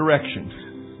wrong direction.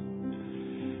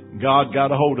 God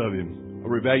got a hold of him, a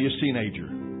rebellious teenager.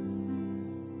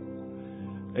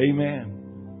 Amen.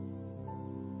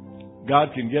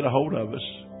 God can get a hold of us.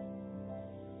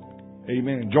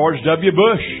 Amen. George W.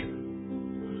 Bush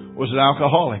was an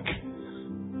alcoholic.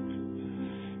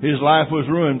 His life was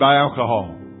ruined by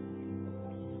alcohol.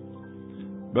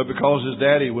 But because his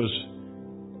daddy was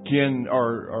kin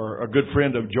or a good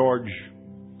friend of George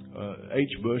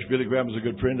H. Bush, Billy Graham was a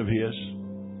good friend of his.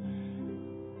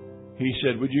 He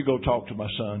said, "Would you go talk to my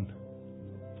son?"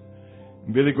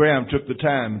 And Billy Graham took the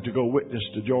time to go witness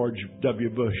to George W.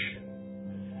 Bush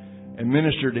and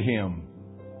minister to him.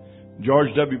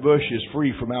 George W. Bush is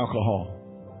free from alcohol.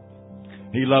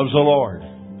 He loves the Lord.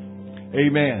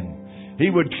 Amen.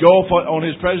 He would go on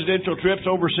his presidential trips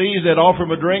overseas. They'd offer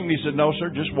him a drink, and he said, "No, sir,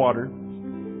 just water.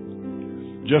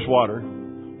 Just water."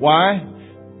 Why?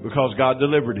 Because God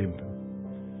delivered him.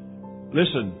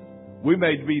 Listen, we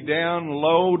may be down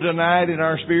low tonight in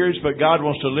our spirits, but God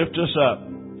wants to lift us up.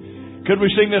 Could we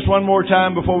sing this one more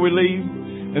time before we leave?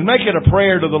 And make it a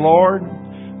prayer to the Lord.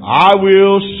 I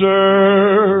will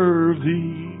serve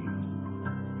Thee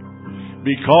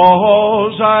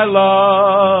because I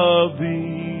love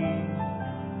Thee.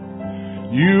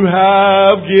 You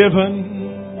have given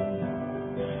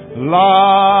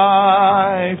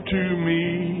life to me.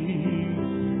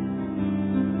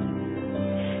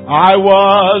 I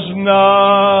was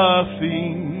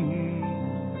nothing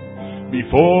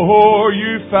before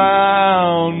you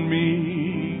found me.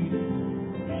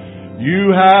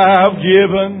 You have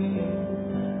given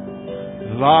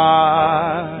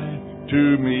life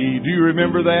to me. Do you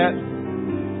remember that?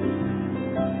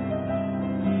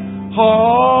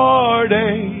 Heartaches,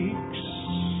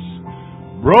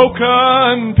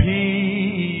 broken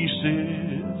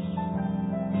pieces,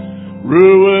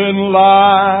 ruined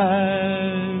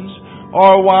lives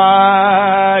are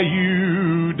why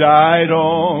you died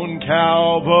on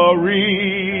Calvary.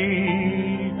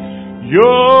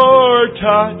 Your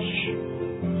touch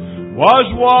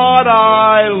was what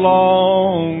I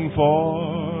long for.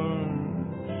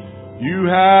 You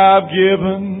have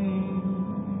given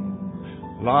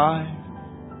life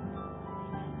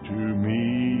to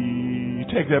me.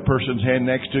 Take that person's hand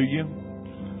next to you.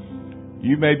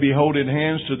 You may be holding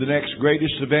hands to the next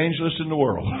greatest evangelist in the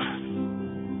world.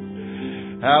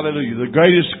 Hallelujah. The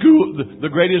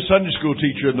greatest Sunday school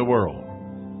teacher in the world.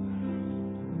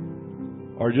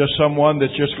 Or just someone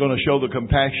that's just going to show the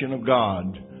compassion of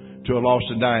God to a lost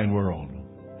and dying world.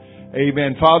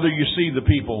 Amen. Father, you see the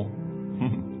people.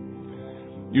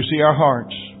 You see our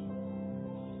hearts.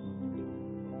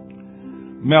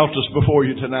 Melt us before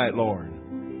you tonight, Lord.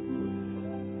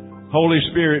 Holy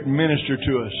Spirit, minister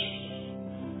to us.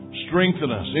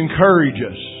 Strengthen us. Encourage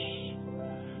us.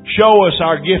 Show us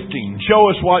our gifting. Show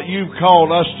us what you've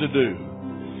called us to do.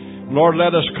 Lord,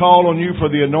 let us call on you for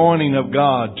the anointing of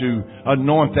God to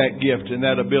anoint that gift and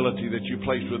that ability that you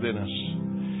placed within us.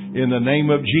 In the name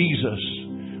of Jesus,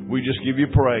 we just give you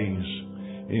praise.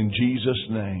 In Jesus'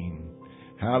 name.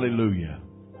 Hallelujah.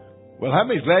 Well, how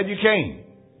many's glad you came?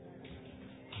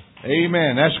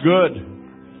 Amen. That's good.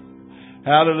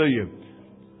 Hallelujah.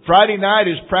 Friday night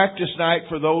is practice night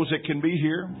for those that can be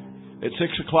here at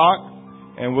 6 o'clock.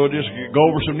 And we'll just go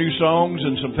over some new songs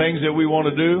and some things that we want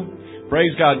to do.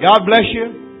 Praise God. God bless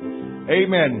you.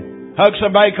 Amen. Hug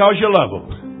somebody because you love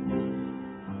them.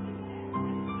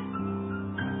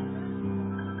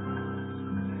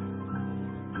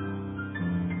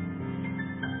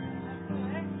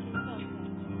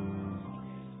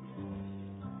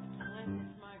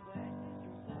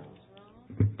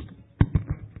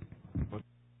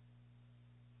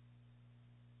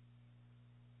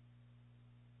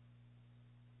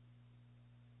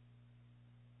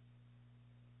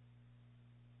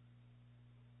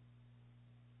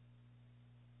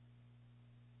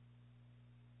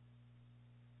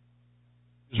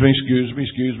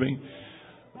 Excuse me.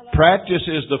 Practice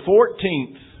is the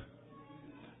 14th.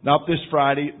 Not this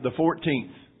Friday, the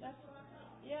 14th. That's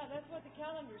what the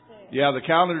calendar says. Yeah, the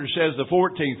calendar says the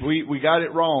 14th. We got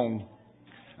it wrong.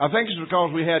 I think it's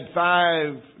because we had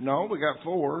 5. No, we got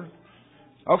 4.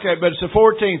 Okay, but it's the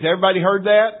 14th. Everybody heard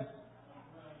that?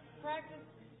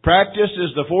 Practice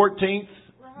is the 14th.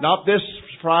 Not this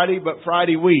Friday, but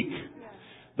Friday week.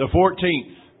 The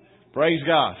 14th. Praise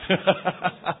God.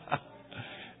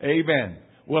 Amen.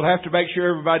 We'll have to make sure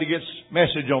everybody gets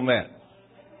message on that.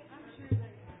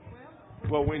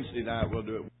 Well, Wednesday night we'll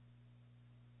do it.